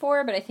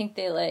 24, but I think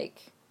they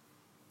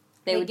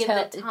would give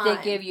tell... the time.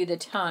 They give you the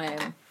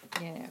time,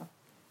 you know.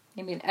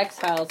 I mean,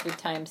 X-Files would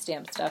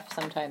timestamp stuff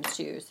sometimes,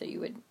 too, so you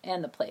would...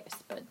 And the place,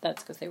 but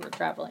that's because they were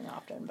traveling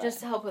often. But, just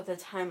to help with the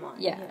timeline.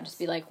 yeah, yes. just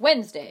be like,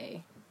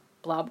 Wednesday,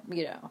 blah,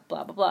 blah,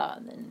 blah, blah,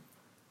 and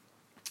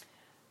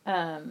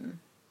then...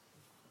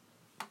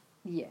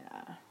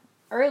 Yeah.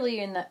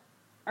 Earlier in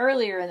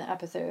the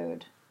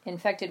episode,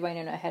 infected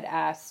Winona had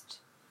asked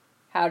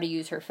how to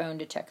use her phone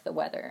to check the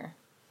weather,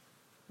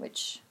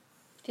 which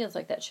feels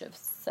like that should have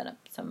sent up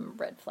some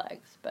red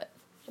flags, but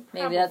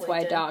maybe that's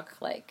why Doc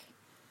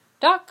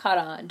caught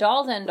on.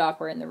 Dolls and Doc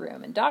were in the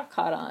room, and Doc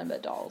caught on,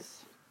 but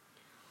Dolls...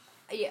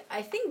 Yeah,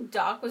 I think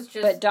Doc was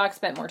just... But Doc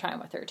spent more time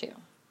with her, too.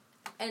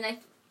 And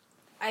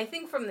I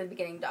think from the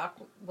beginning Doc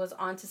was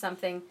onto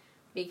something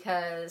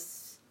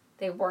because...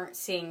 They weren't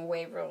seeing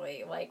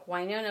Waverly. Like,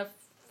 Winona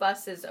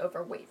fusses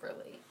over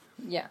Waverly.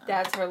 Yeah.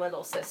 That's her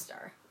little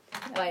sister.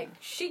 Yeah. Like,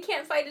 she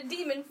can't fight a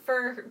demon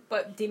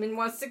but demon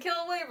wants to kill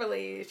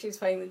Waverly. She's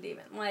fighting the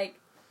demon. Like...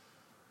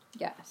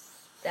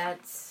 Yes.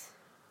 That's...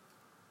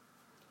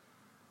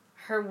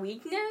 Her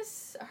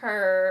weakness,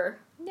 her...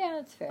 Yeah,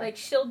 that's fair. Like,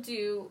 she'll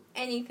do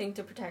anything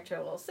to protect her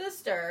little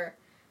sister.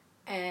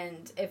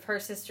 And if her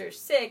sister's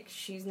sick,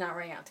 she's not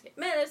running out to get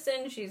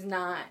medicine. She's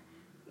not...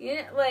 You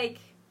know, like...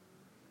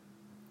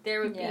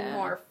 There would be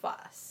more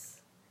fuss,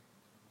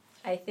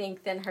 I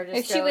think, than her just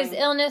If she was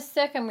illness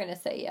sick, I'm going to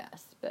say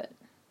yes, but...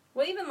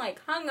 Well, even,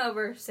 like,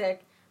 hungover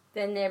sick,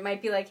 then there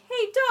might be like,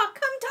 hey, Doc,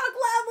 come talk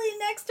loudly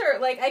next to her.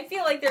 Like, I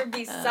feel like there'd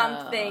be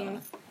something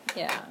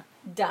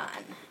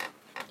done.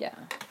 Yeah.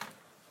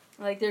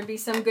 Like, there'd be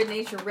some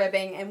good-natured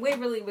ribbing, and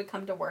Waverly would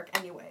come to work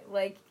anyway.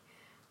 Like,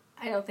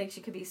 I don't think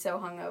she could be so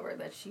hungover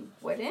that she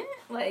wouldn't.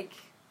 Like...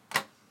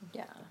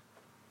 Yeah.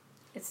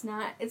 It's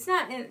not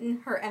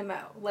in her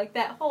MO. Like,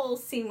 that whole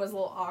scene was a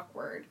little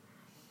awkward.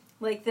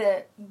 like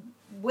the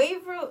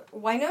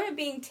Winona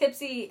being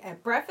tipsy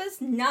at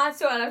breakfast, not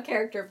so out of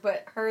character,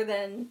 but her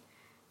then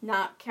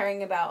not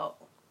caring about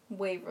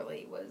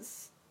Waverly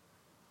was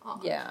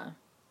odd. Yeah.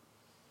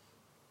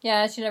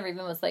 Yeah, she never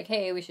even was like,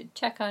 hey, we should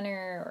check on her,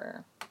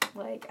 or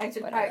like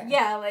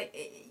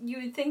you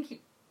would think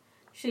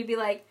she'd be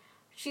like,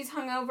 she's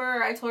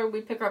hungover, I told her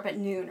we'd pick her up at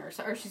noon, or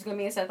she's gonna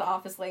meet us at the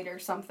office later or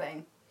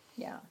something.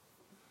 Yeah.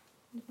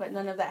 But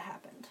none of that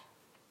happened.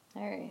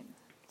 All right.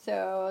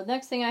 So,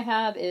 next thing I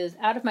have is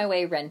Out of My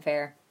Way, Ren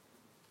Fair,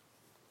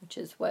 which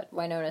is what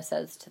Winona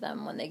says to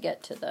them when they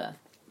get to the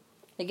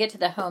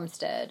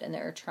homestead and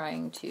they're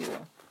trying to...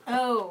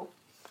 Oh.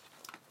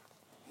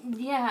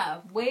 Yeah,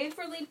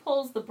 Waverly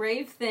pulls the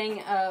brave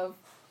thing of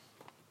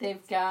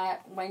they've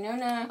got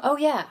Winona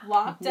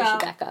locked we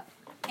up. Should back up.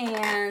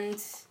 And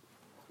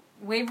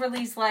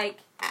Waverly's like,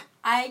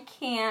 I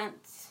can't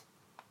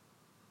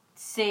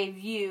save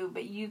you,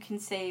 but you can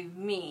save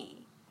me.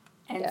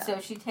 And so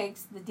she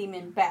takes the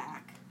demon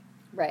back.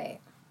 Right.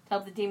 To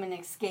help the demon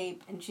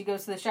escape. And she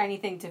goes to the shiny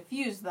thing to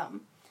fuse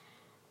them.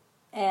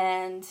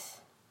 And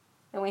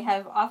then we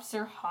have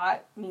Officer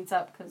Hot meets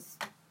up because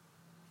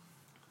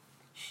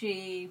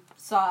she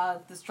saw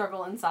the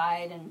struggle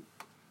inside and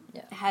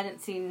hadn't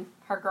seen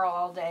her girl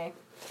all day.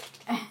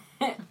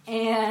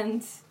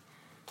 And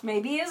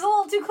maybe is a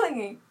little too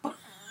clingy.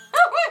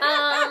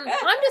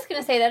 I'm just going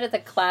to say that it's a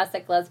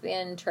classic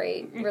lesbian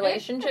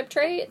relationship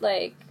trait.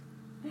 Like...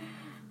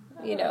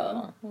 You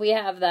know, we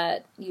have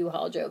that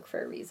U-Haul joke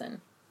for a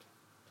reason.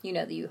 You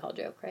know the U-Haul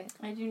joke, right?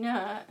 I do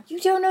not. You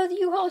don't know the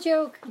U-Haul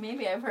joke?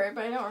 Maybe I've heard,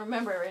 but I don't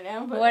remember it right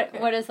now.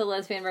 But what is the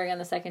lesbian wearing on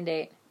the second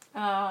date?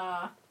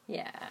 Yeah.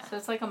 So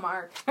it's like a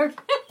mark.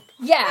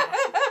 Yeah.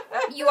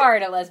 You are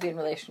in a lesbian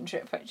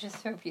relationship. I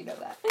just hope you know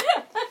that.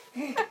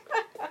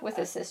 With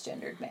a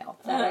cisgendered male.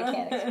 That I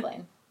can't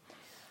explain.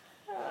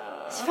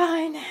 It's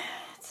fine.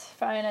 It's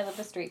fine. I live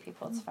with straight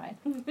people. It's fine.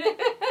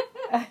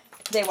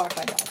 They walk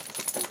my dog.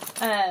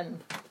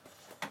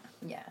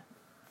 Yeah.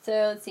 So,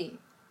 let's see.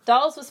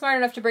 Dolls was smart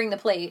enough to bring the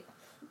plate.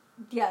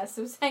 Yes,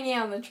 it was hanging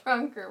out in the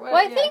trunk or what.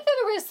 Well, I think that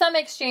there was some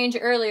exchange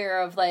earlier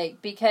of,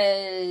 like,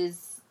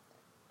 because...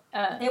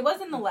 it was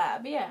in the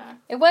lab, yeah.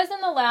 It was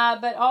in the lab,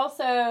 but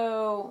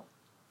also,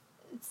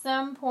 at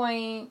some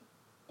point,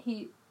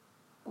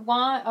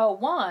 Juan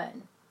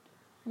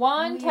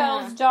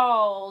tells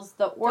Dolls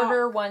the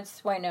order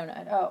wants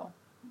Winona.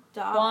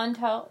 Doc. Juan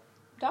Doc?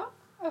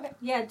 Okay.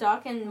 Yeah,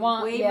 Doc and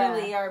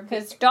Waverly are...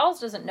 Because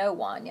Dolls doesn't know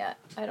Juan yet,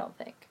 I don't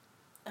think.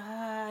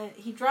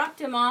 He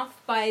dropped him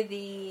off by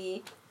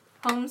the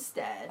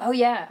homestead. Oh,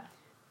 yeah.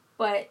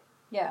 But...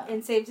 Yeah.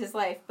 And saved his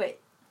life, but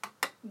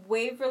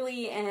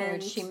Waverly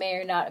and... She may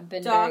or not have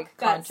been Doc very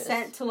conscious. got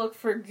sent to look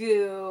for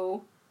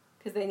goo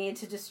because they needed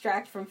to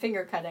distract from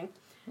finger cutting.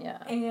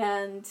 Yeah.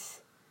 And...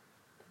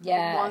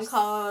 Yes. One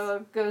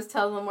caller goes,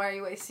 tell them, why are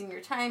you wasting your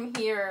time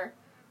here?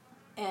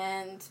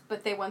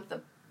 But they want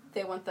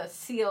the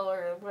seal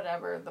or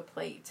whatever, the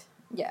plate.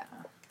 Yeah.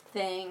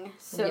 Thing.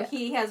 So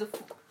he has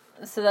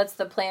So that's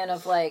the plan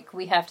of, like,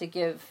 we have to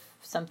give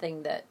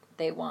something that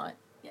they want.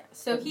 Yeah.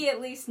 So he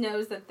at least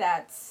knows that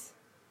that's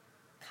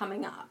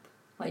coming up.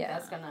 Like,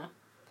 that's gonna...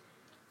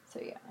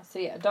 So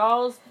yeah,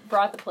 Dolls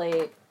brought the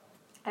plate.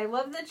 I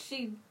love that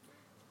she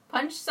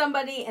punched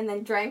somebody and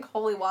then drank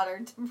holy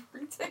water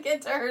to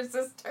get to her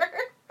sister.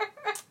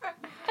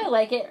 I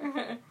like it.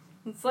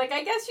 It's like,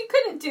 I guess you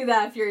couldn't do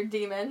that if you're a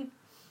demon.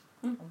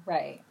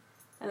 Right.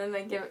 And then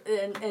they give...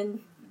 And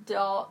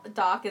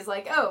Doc is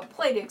like, oh,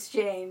 plate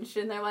exchange.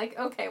 And they're like,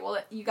 okay, well,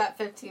 you got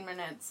 15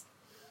 minutes.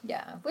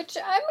 Yeah, which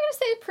I'm going to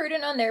say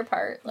prudent on their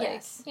part. Like,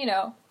 yes. You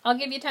know, I'll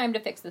give you time to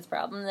fix this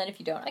problem, and then if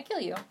you don't, I kill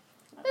you.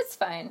 That's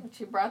fine.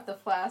 She brought the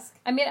flask.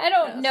 I mean, I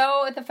don't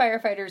know if the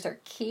firefighters are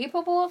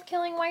capable of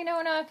killing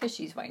Winona, because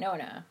she's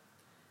Winona.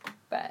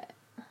 But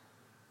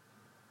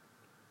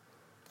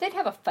they'd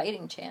have a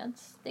fighting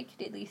chance. They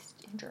could at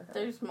least injure her.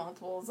 There's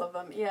multiples of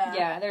them, yeah.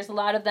 Yeah, there's a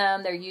lot of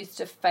them. They're used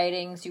to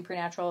fighting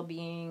supernatural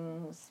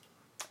beings.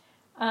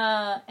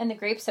 And the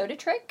grape soda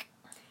trick.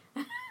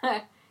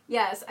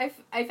 Yes, I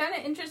found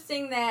it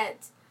interesting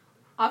that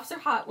Officer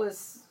Hot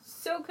was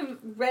so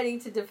ready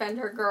to defend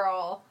her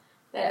girl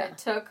that it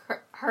took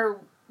her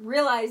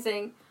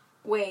realizing,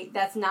 wait,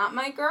 that's not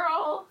my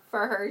girl,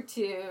 for her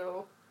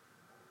to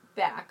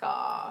back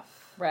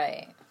off.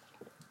 Right.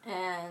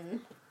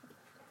 And...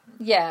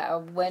 Yeah,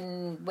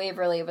 when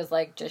Waverly was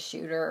like, just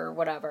shoot her or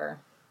whatever.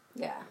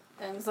 Yeah.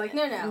 And it's like,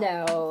 no.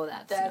 No,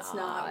 that's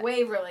not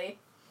Waverly.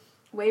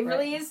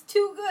 Waverly is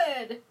too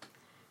good.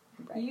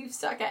 Right. You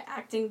suck at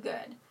acting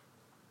good.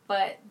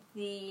 But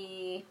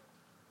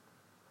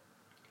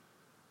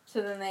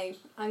so then they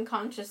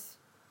unconscious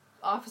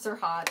Officer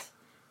Hot,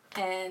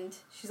 and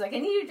she's like, I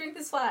need you to drink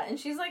this flat. And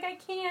she's like, I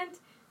can't.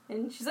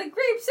 And she's like,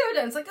 grape soda.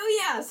 And it's like,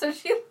 oh yeah. So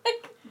she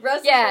like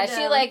rushes her down.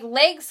 She like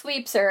leg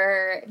sweeps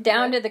her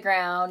down to the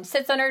ground,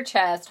 sits on her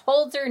chest,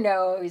 holds her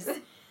nose,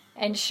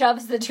 and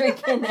shoves the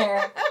drink in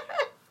there.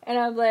 And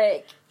I'm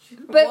like...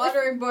 But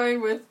watering boy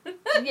with...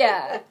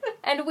 Yeah.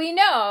 And we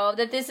know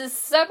that this is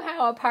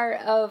somehow a part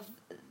of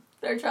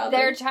their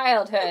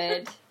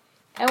childhood.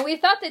 And we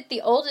thought that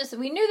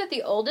we knew that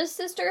the oldest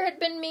sister had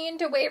been mean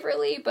to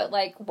Waverly, but,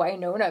 like,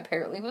 Winona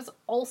apparently was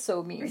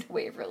also mean to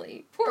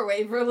Waverly. Poor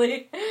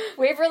Waverly.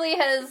 Waverly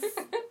has,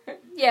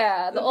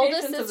 the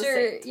oldest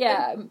sister,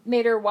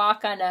 made her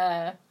walk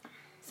on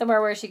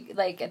somewhere where she,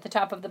 like, at the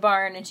top of the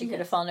barn, and she could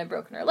have fallen and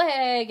broken her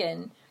leg,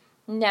 and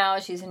now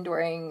she's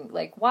enduring,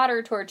 like,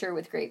 water torture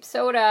with grape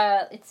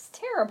soda. It's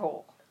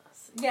terrible.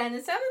 Yeah, and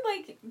it sounded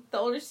like the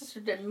older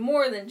sister did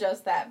more than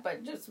just that,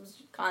 but just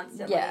was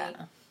constantly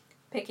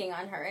picking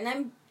on her.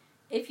 And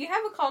if you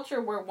have a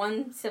culture where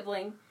one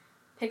sibling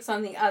picks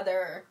on the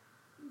other,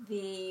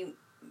 the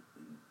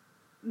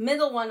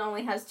middle one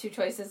only has two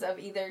choices of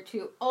either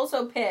to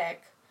also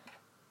pick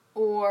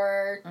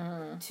or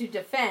to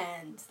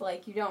defend.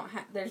 Like, you don't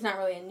there's not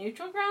really a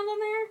neutral ground on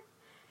there.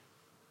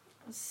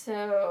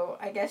 So,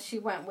 I guess she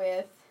went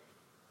with,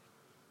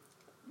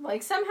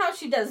 like, somehow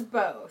she does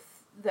both.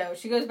 Though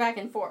she goes back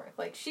and forth,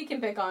 like she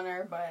can pick on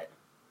her, but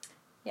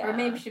or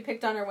maybe she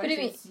picked on her when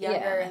she was younger,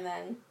 and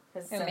then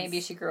maybe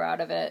she grew out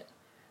of it.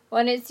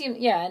 Well, and it seemed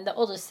and the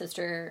oldest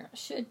sister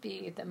should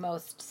be the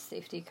most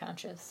safety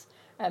conscious.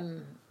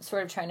 I'm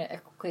sort of trying to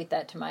equate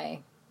that to my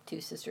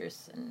two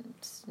sisters, and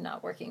it's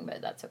not working,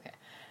 but that's okay.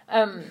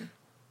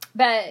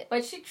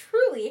 But she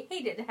truly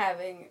hated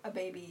having a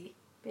baby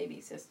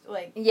sister.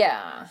 Like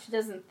she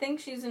doesn't think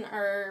she's an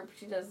herb.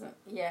 She doesn't.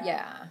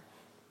 Yeah.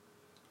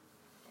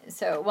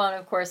 So, well, and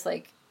of course,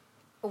 like,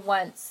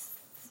 once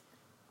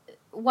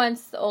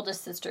the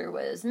oldest sister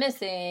was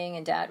missing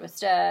and Dad was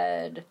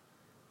dead,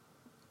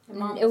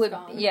 it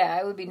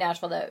would be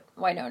natural that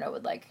Winona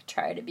would, like,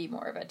 try to be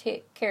more of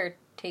a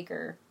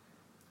caretaker,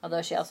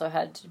 although she also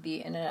had to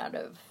be in and out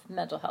of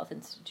mental health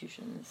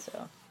institutions,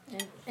 so.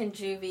 And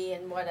juvie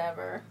and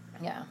whatever.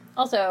 Yeah.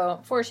 Also,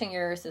 forcing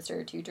your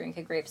sister to drink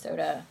a grape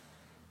soda,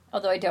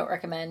 although I don't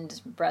recommend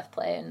breath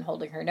play and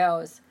holding her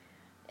nose,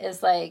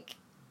 is, like,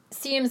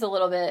 seems a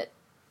little bit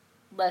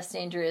less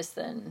dangerous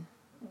than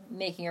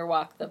making her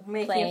walk the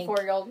plank. Making a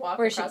 4-year-old walk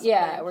where across she,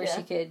 where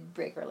she could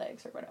break her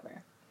legs or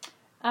whatever.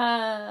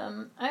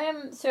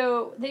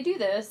 So they do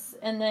this,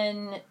 and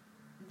then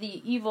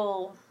the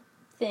evil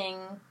thing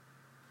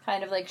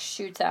kind of, like,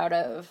 shoots out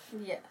of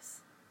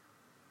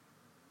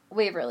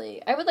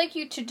Waverly. I would like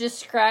you to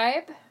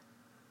describe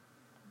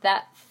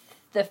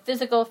the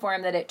physical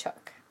form that it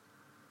took.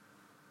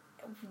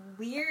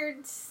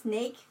 Weird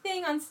snake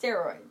thing on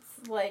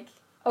steroids, like.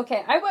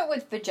 Okay, I went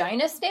with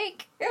vagina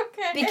snake.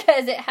 Okay.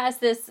 Because it has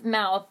this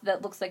mouth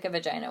that looks like a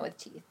vagina with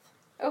teeth.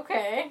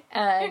 Okay.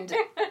 And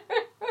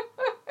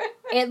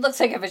it looks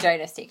like a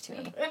vagina snake to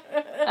me.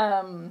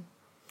 And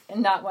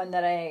not one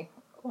that I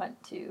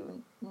want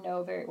to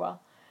know very well.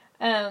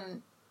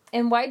 And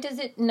why does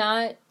it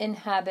not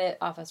inhabit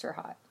Officer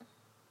Hot?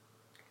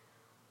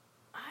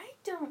 I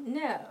don't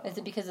know. Is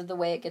it because of the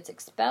way it gets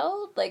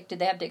expelled? Like, did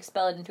they have to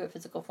expel it into a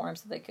physical form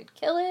so they could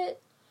kill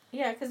it?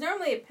 Yeah, because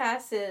normally it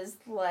passes,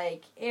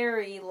 like,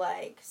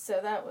 airy-like, so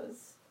that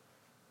was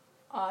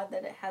odd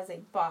that it has a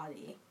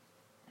body.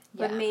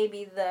 But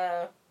maybe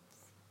the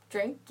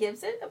drink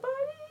gives it a body?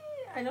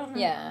 I don't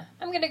know. Yeah.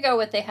 I'm going to go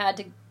with they had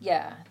to,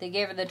 they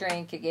gave her the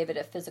drink, it gave it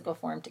a physical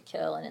form to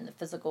kill, and in the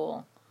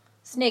physical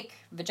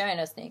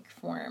vagina snake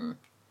form,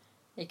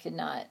 it could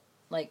not,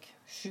 like,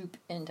 shoop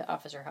into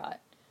Officer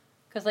Hot.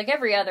 Because, like,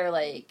 every other,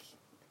 like,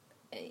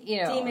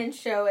 demon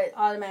show, it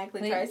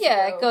automatically tries to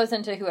it goes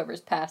into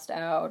whoever's passed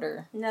out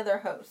or another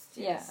host.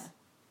 Yes. Yeah.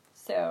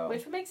 So,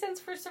 which would make sense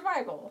for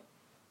survival.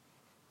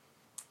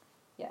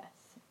 Yes.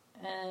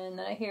 And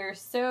then I hear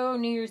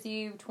New Year's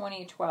Eve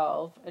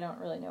 2012. I don't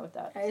really know what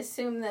that is. I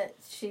assume that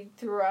she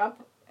threw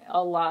up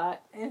a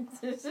lot.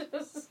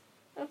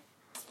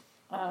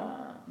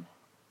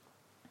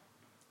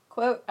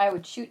 Quote, I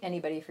would shoot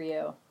anybody for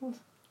you.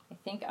 I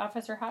think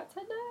Officer Hot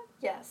said that?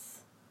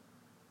 Yes.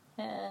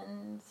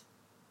 And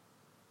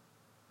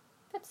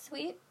that's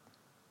sweet,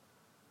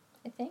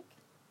 I think.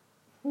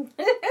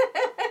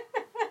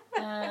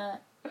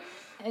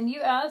 And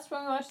you asked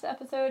when we watched the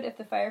episode if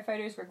the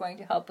firefighters were going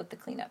to help with the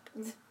cleanup.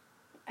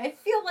 I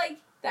feel like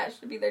that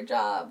should be their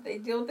job. They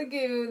deal with the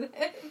goo.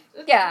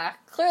 Yeah,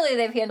 clearly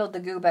they've handled the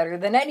goo better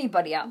than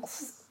anybody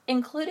else,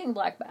 including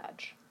Black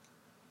Badge.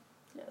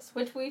 Yes,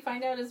 which we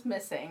find out is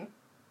missing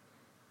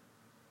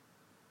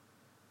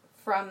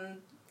from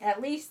at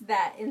least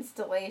that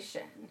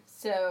installation.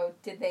 So,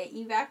 did they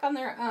evac on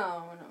their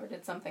own, or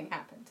did something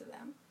happen to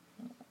them?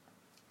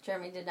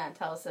 Jeremy did not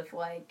tell us if,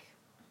 like,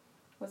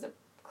 was it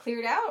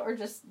cleared out or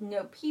just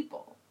no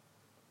people?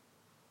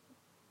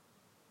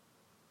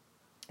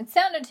 It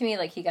sounded to me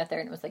like he got there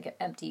and it was like an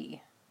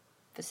empty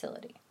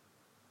facility.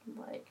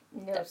 Like,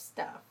 no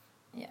stuff.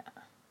 Yeah.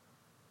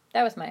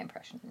 That was my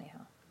impression,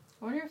 anyhow.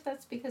 I wonder if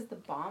that's because the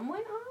bomb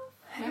went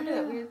off? Remember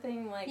that weird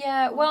thing? Like,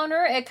 yeah, well,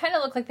 it kind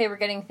of looked like they were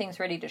getting things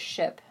ready to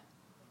ship.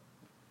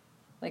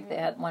 Like they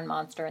had one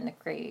monster in the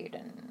crate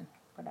and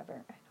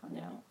whatever. I don't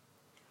know.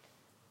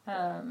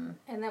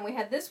 And then we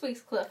had this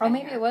week's cliffhanger. Or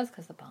maybe it was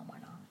because the bomb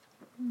went off.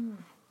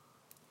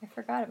 I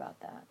forgot about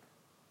that.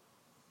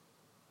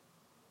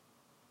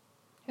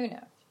 Who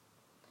knows?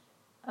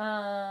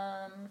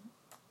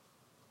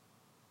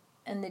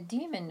 And the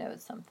demon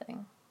knows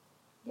something.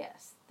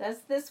 Yes, that's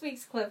this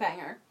week's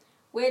cliffhanger,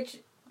 which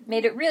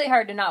made it really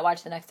hard to not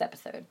watch the next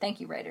episode. Thank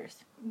you, writers.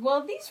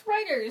 Well, these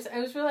writers, I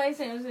was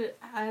realizing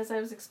as I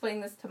was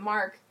explaining this to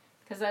Mark,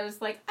 because I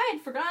was like, I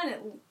had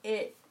forgotten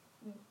it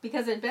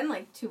because it had been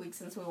like 2 weeks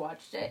since we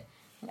watched it.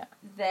 Yeah.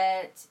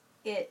 That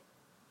it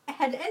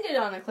had ended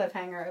on a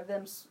cliffhanger of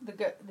them,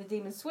 the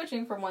demons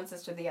switching from one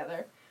sister to the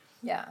other.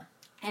 Yeah.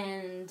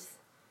 And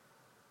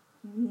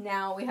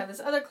now we have this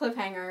other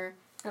cliffhanger.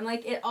 And,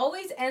 like, it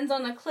always ends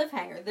on a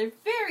cliffhanger. They're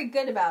very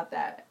good about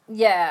that.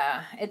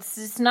 Yeah. It's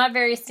just not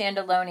very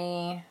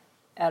standalone-y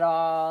at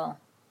all.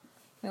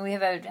 I mean, we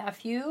have a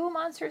few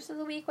Monsters of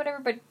the Week, whatever,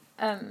 but...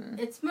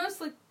 it's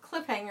mostly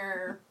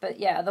cliffhanger. But,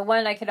 yeah, the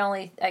one I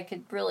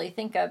could really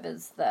think of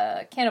is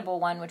the Cannibal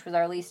one, which was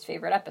our least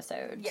favorite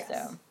episode. Yes.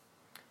 So,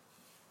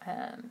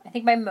 I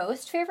think my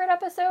most favorite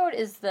episode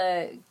is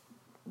the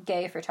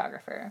gay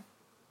photographer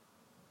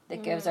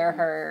that gives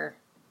her...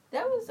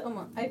 That was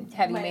almost...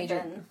 Heavy major...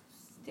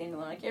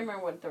 standalone. I can't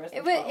remember what the rest of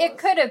it was. It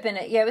could have been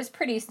it was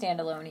pretty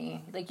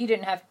standalone-y. Like, you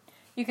didn't have...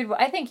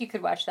 I think you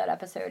could watch that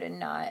episode and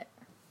not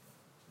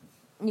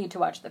need to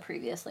watch the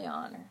previously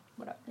on or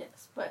whatever.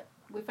 Yes, but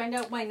we find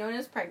out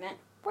Wynonna's pregnant.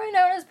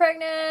 Wynonna's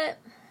pregnant.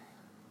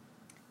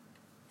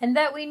 And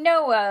that we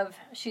know of,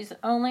 she's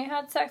only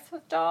had sex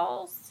with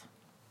dolls.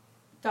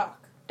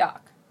 Doc.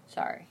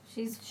 Sorry.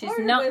 She's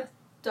flirted not with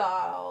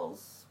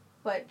dolls,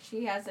 but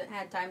she hasn't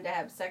had time to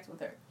have sex with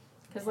her.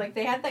 Because, like,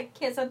 they had that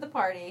kiss at the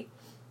party.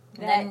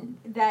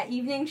 That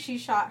evening she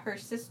shot her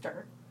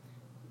sister.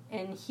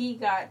 And he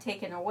got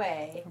taken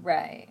away.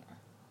 Right.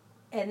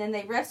 And then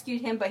they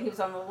rescued him, but he was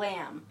on the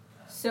lam.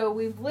 So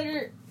we've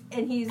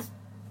and he's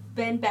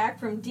been back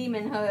from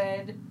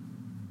demonhood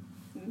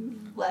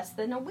less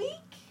than a week?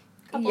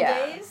 Couple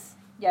days?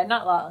 Yeah,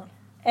 not long.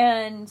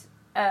 And,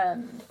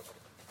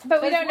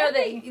 but we don't know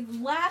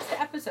that... Last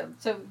episode,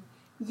 so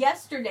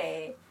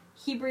yesterday,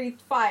 he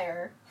breathed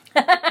fire...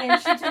 and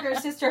she took her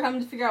sister home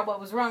to figure out what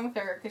was wrong with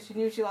her because she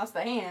knew she lost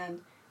the hand,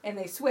 and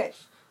they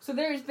switched. So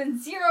there's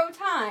been 0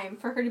 time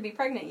for her to be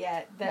pregnant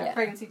yet that a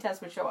pregnancy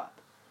test would show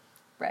up.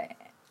 Right.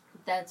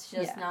 That's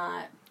just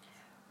not...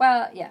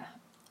 Well, yeah.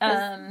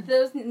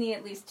 Those need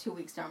at least 2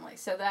 weeks normally,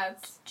 so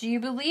that's... Do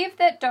you believe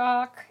that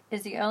Doc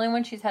is the only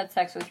one she's had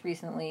sex with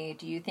recently?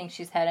 Do you think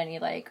she's had any,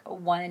 like,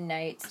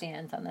 one-night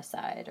stands on the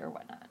side or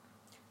whatnot?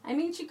 I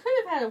mean, she could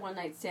have had a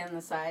one-night stand on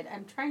the side.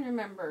 I'm trying to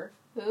remember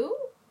who?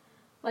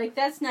 Like,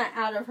 that's not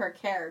out of her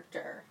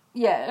character.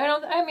 Yeah,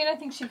 I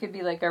think she could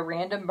be like a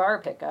random bar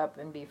pickup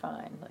and be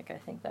fine. Like, I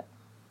think that.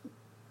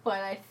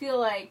 But I feel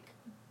like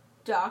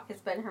Doc has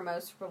been her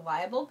most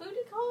reliable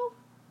booty call.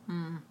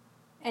 Hmm.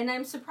 And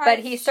I'm surprised.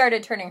 But he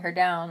started turning her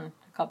down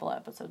a couple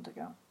episodes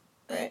ago.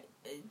 Right.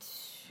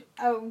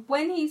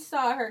 When he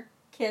saw her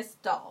kiss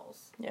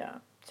dolls. Yeah.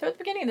 So at the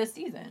beginning of the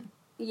season.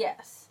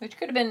 Yes. Which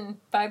could have been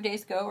 5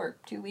 days ago or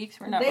 2 weeks.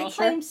 We're not real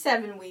sure. They claimed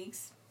 7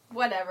 weeks.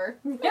 Whatever.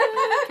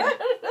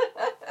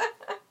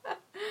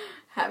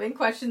 Having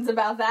questions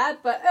about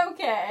that, but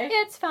okay.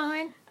 It's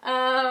fine.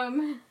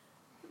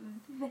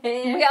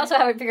 We also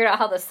haven't figured out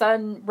how the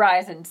sun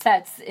rises and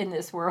sets in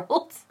this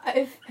world.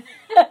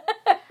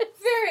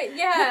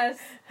 Yes.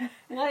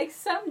 Like,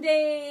 some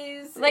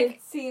days, like,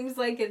 it seems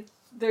like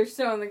they're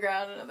snow on the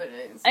ground, and other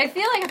days. I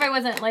feel like if I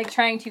wasn't, like,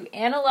 trying to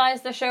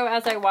analyze the show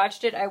as I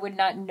watched it, I would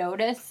not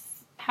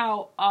notice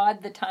how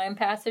odd the time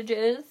passage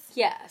is.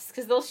 Yes,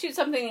 because they'll shoot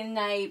something at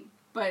night,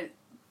 but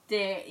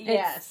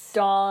it's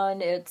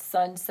dawn, it's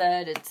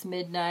sunset, it's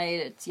midnight,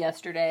 it's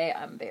yesterday.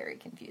 I'm very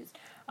confused.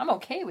 I'm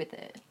okay with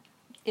it.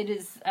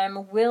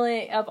 I'm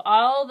willing, of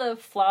all the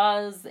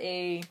flaws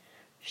a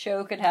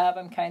show could have,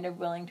 I'm kind of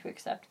willing to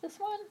accept this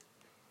one.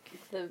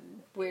 The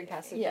weird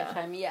passage of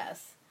time,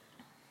 yes.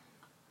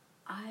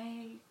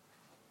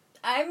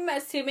 I'm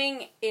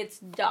assuming it's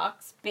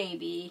Doc's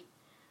baby,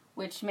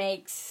 which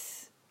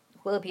makes...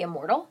 Will it be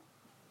immortal?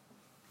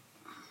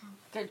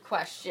 Good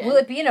question. Will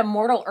it be an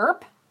immortal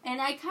Earp?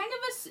 And I kind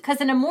of...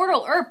 Because an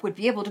immortal Earp would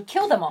be able to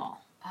kill them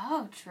all.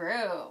 Oh,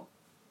 true.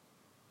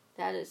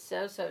 That is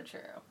so, so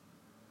true.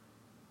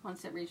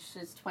 Once it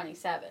reaches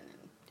 27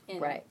 in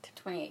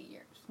 28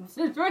 years.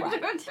 Right.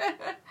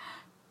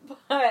 But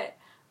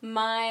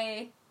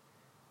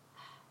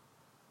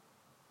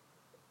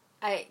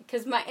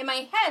because in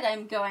my head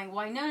I'm going,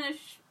 Wynonna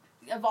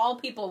of all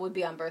people would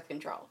be on birth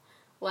control.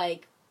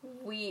 Like,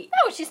 No,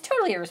 she's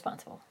totally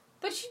irresponsible.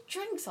 But she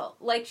drinks a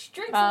lot,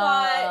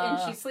 and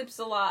she sleeps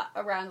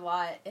around a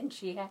lot, and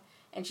she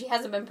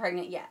hasn't been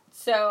pregnant yet.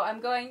 So I'm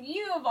going,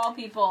 you of all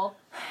people.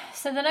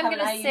 So then I'm going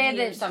to say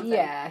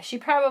that, she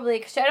probably,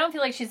 cause I don't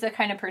feel like she's the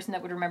kind of person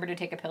that would remember to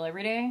take a pill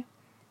every day.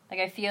 Like,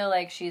 I feel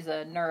like she's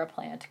a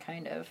neuroplant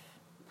kind of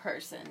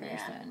person.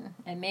 Yeah.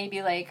 And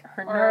maybe, like,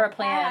 her or neuroplant.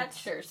 A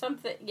patch or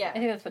something, yeah. I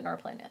think that's what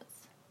neuroplant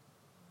is.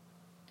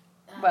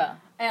 Well,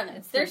 I don't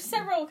know. There's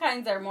several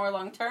kinds that are more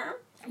long-term.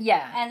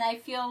 Yeah. And I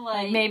feel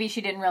like... maybe she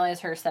didn't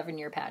realize her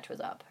 7-year patch was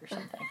up or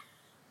something.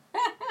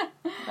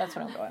 That's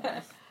what I'm going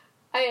with.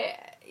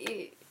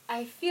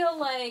 I feel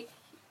like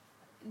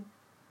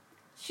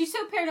she's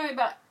so paranoid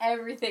about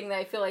everything that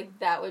I feel like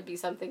that would be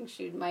something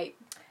she might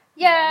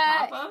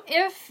Yeah, be on top of.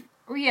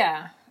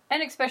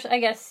 and especially, I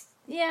guess,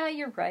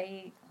 you're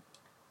right.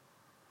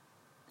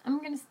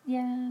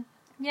 Yeah,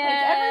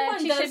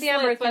 she should be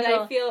on birth control.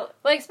 But I feel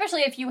like,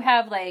 especially if you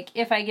have, like,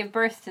 if I give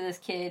birth to this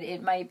kid,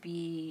 it might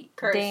be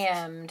cursed.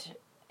 Damned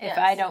if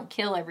I don't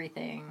kill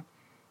everything.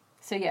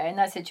 So, yeah, in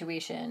that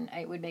situation,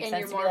 it would make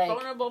sense to be like... And you're more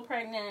vulnerable,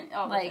 pregnant,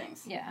 all the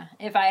things. Yeah,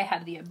 if I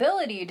have the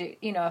ability to,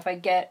 if I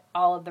get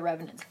all of the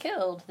revenants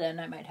killed, then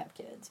I might have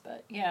kids.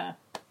 But, yeah.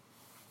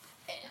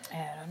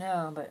 I don't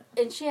know, but...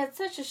 And she had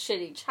such a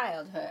shitty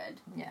childhood.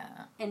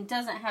 Yeah. And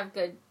doesn't have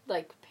good,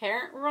 like,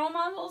 parent role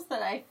models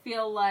that I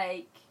feel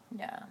like...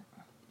 Yeah.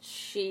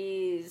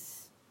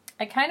 She's...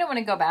 I kind of want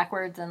to go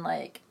backwards and,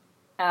 like,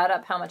 add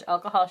up how much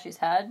alcohol she's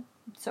had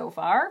so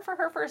far for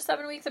her first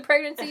 7 weeks of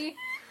pregnancy.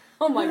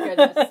 Oh my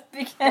goodness.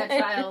 Because that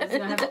child is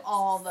going to have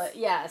all the...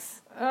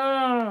 Yes.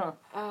 Oh,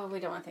 we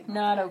don't want to think about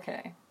Not that.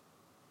 okay.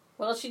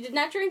 Well, she did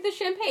not drink the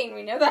champagne.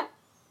 We know that.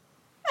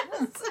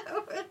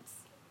 So it's...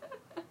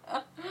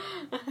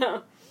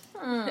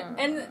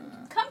 And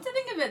come to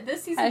think of it,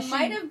 this season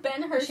might have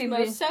been her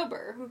most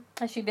sober.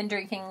 Has she been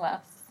drinking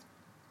less?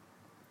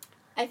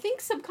 I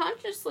think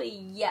subconsciously,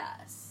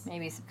 yes.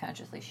 Maybe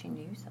subconsciously she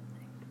knew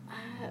something.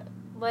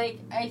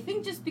 I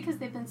think just because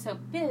they've been so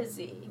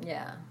busy.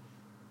 Yeah.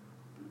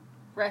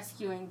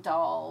 Rescuing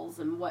dolls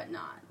and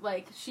whatnot.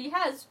 Like, she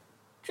has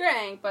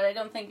drank, but I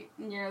don't think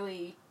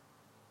nearly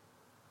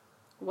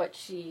what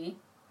we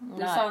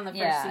saw in the first season.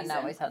 Yeah,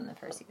 not what we saw in the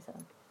first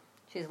season.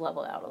 She's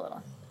leveled out a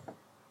little.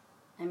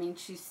 I mean,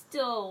 she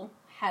still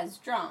has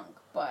drunk,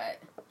 but...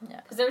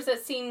 Yeah. Because there was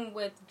that scene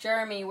with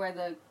Jeremy where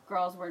the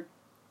girls were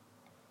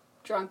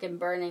drunk and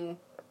burning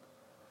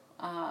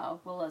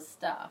Willa's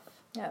stuff.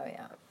 Oh,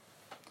 yeah.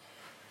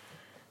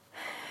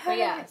 But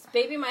yes,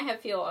 baby might have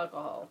fetal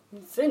alcohol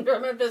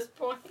syndrome at this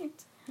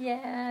point.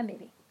 Yeah,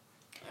 maybe.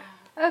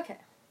 Okay.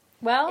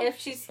 Well... If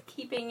she's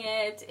keeping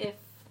it,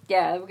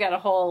 Yeah, we've got a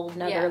whole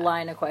nother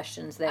line of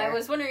questions there. I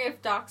was wondering if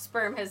Doc's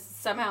sperm has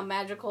somehow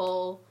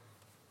magical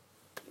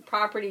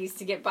properties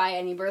to get by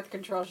any birth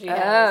control she has.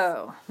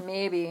 Oh,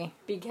 maybe.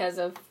 Because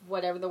of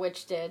whatever the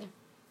witch did.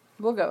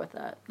 We'll go with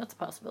that. That's a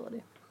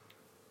possibility.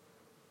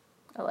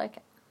 I like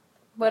it.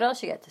 What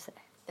else you got to say?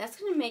 That's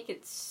going to make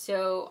it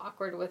so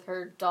awkward with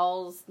her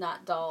dolls,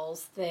 not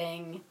dolls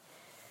thing.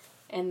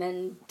 And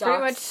then Doc's...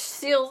 Pretty much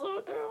seals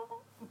it.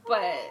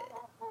 But,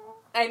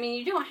 I mean,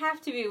 you don't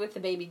have to be with the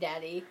baby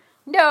daddy.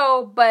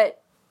 No,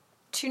 but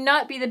to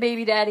not be the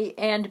baby daddy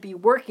and be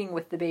working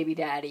with the baby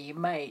daddy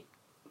might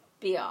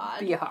be odd.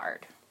 Be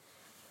hard.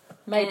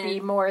 Might be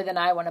more than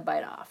I want to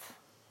bite off.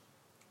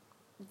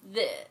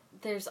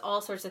 There's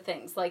all sorts of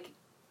things. Like,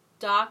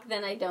 Doc,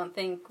 then I don't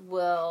think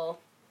will...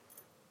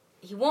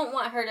 He won't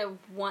want her to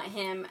want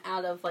him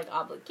out of, like,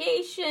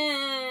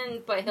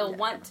 obligation, but he'll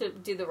want to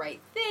do the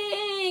right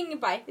thing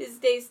by his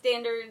day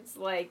standards.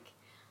 Like,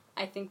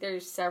 I think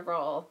there's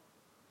so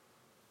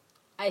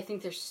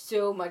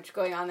much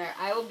going on there.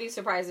 I will be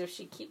surprised if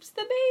she keeps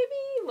the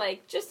baby.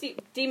 Like, just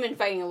demon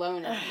fighting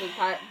alone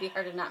would be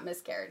hard to not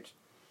miscarriage.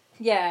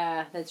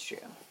 Yeah, that's true.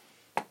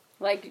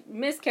 Like,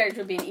 miscarriage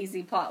would be an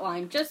easy plot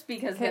line just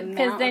because the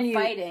amount of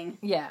fighting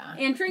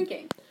and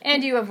drinking.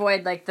 And you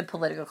avoid, like, the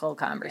political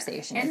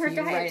conversation and if her you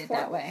diet's write it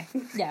that way.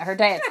 Yeah, her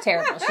diet's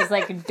terrible. She's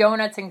like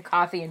donuts and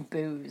coffee and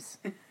booze.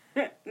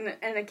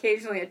 And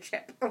occasionally a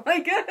chip.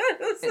 Like, I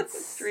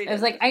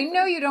was like, I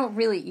know you don't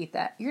really eat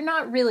that. You're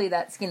not really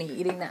that skinny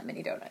eating that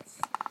many donuts.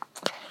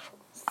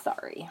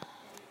 Sorry.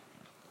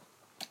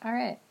 All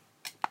right.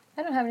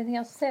 I don't have anything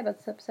else to say about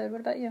this episode. What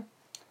about you?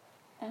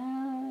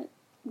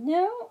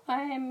 No,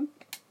 I'm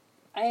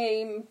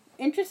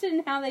interested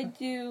in how they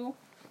do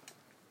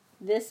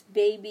this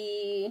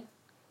baby.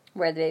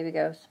 Where the baby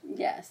goes.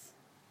 Yes.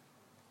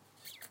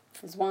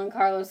 Is Juan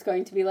Carlos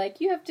going to be like,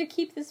 you have to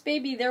keep this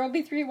baby, there will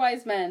be 3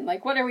 wise men.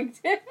 Like, what are we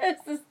doing? Is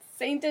this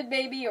sainted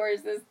baby, or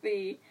is this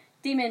the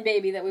demon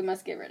baby that we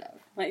must get rid of?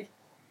 Like,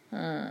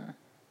 or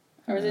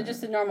is it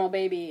just a normal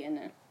baby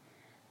and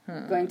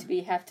going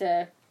to have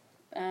to,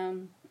 I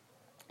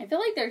feel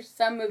like there's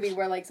some movie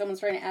where, like,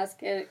 someone's trying to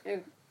ask a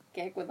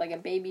kick with, like, a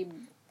baby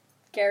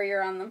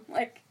carrier on them.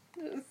 Like,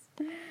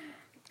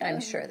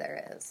 I'm sure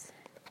there is.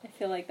 I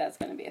feel like that's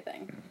going to be a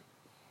thing.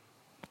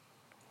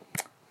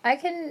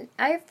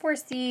 I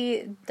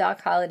foresee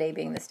Doc Holliday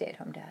being the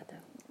stay-at-home dad, though.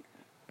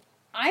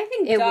 I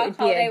think Doc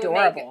Holliday would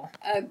make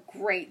a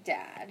great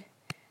dad.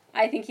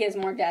 I think he has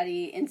more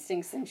daddy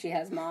instincts than she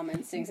has mom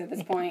instincts at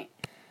this point.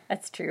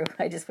 That's true.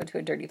 I just went to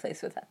a dirty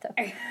place with that, though.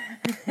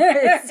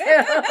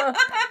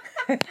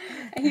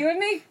 He would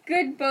make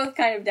good both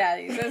kind of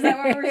daddies. Is that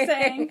what we're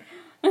saying?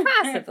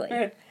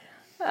 Possibly.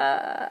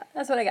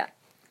 That's what I got.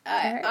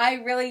 Right.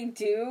 I really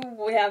do,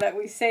 now that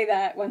we say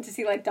that, want to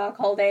see, like, Doc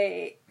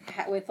Holliday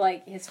with,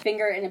 like, his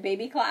finger in a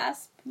baby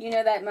clasp. You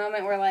know that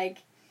moment where,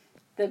 like,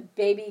 the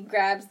baby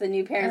grabs the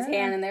new parent's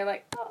hand and they're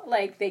like, oh,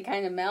 like, they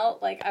kind of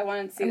melt? Like, I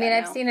want to see that now.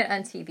 I've seen it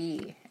on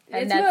TV.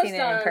 I've It's not seen it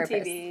done on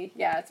purpose. TV.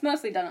 Yeah, it's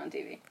mostly done on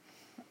TV.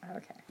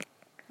 Okay.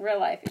 Real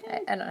life.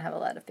 I don't have a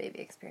lot of baby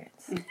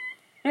experience.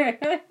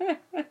 Thanks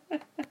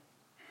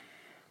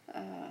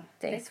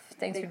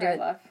for I doing.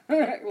 laugh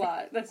a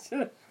lot.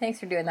 Thanks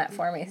for doing that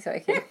for me, so I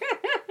can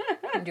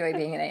enjoy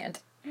being an aunt.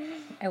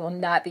 I will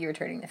not be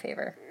returning the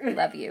favor.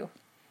 Love you,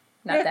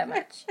 not that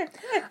much.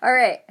 All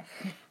right.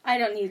 I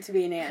don't need to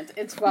be an aunt.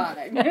 It's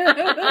fine.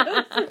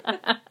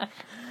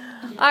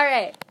 All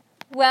right.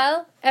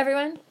 Well,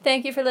 everyone,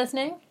 thank you for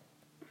listening.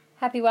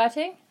 Happy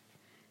watching.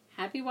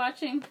 Happy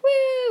watching.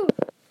 Woo!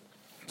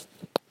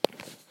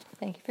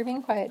 Thank you for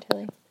being quiet,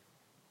 Tilly.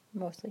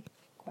 Mostly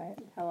quiet.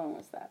 How long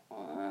was that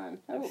one?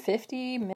 50 minutes.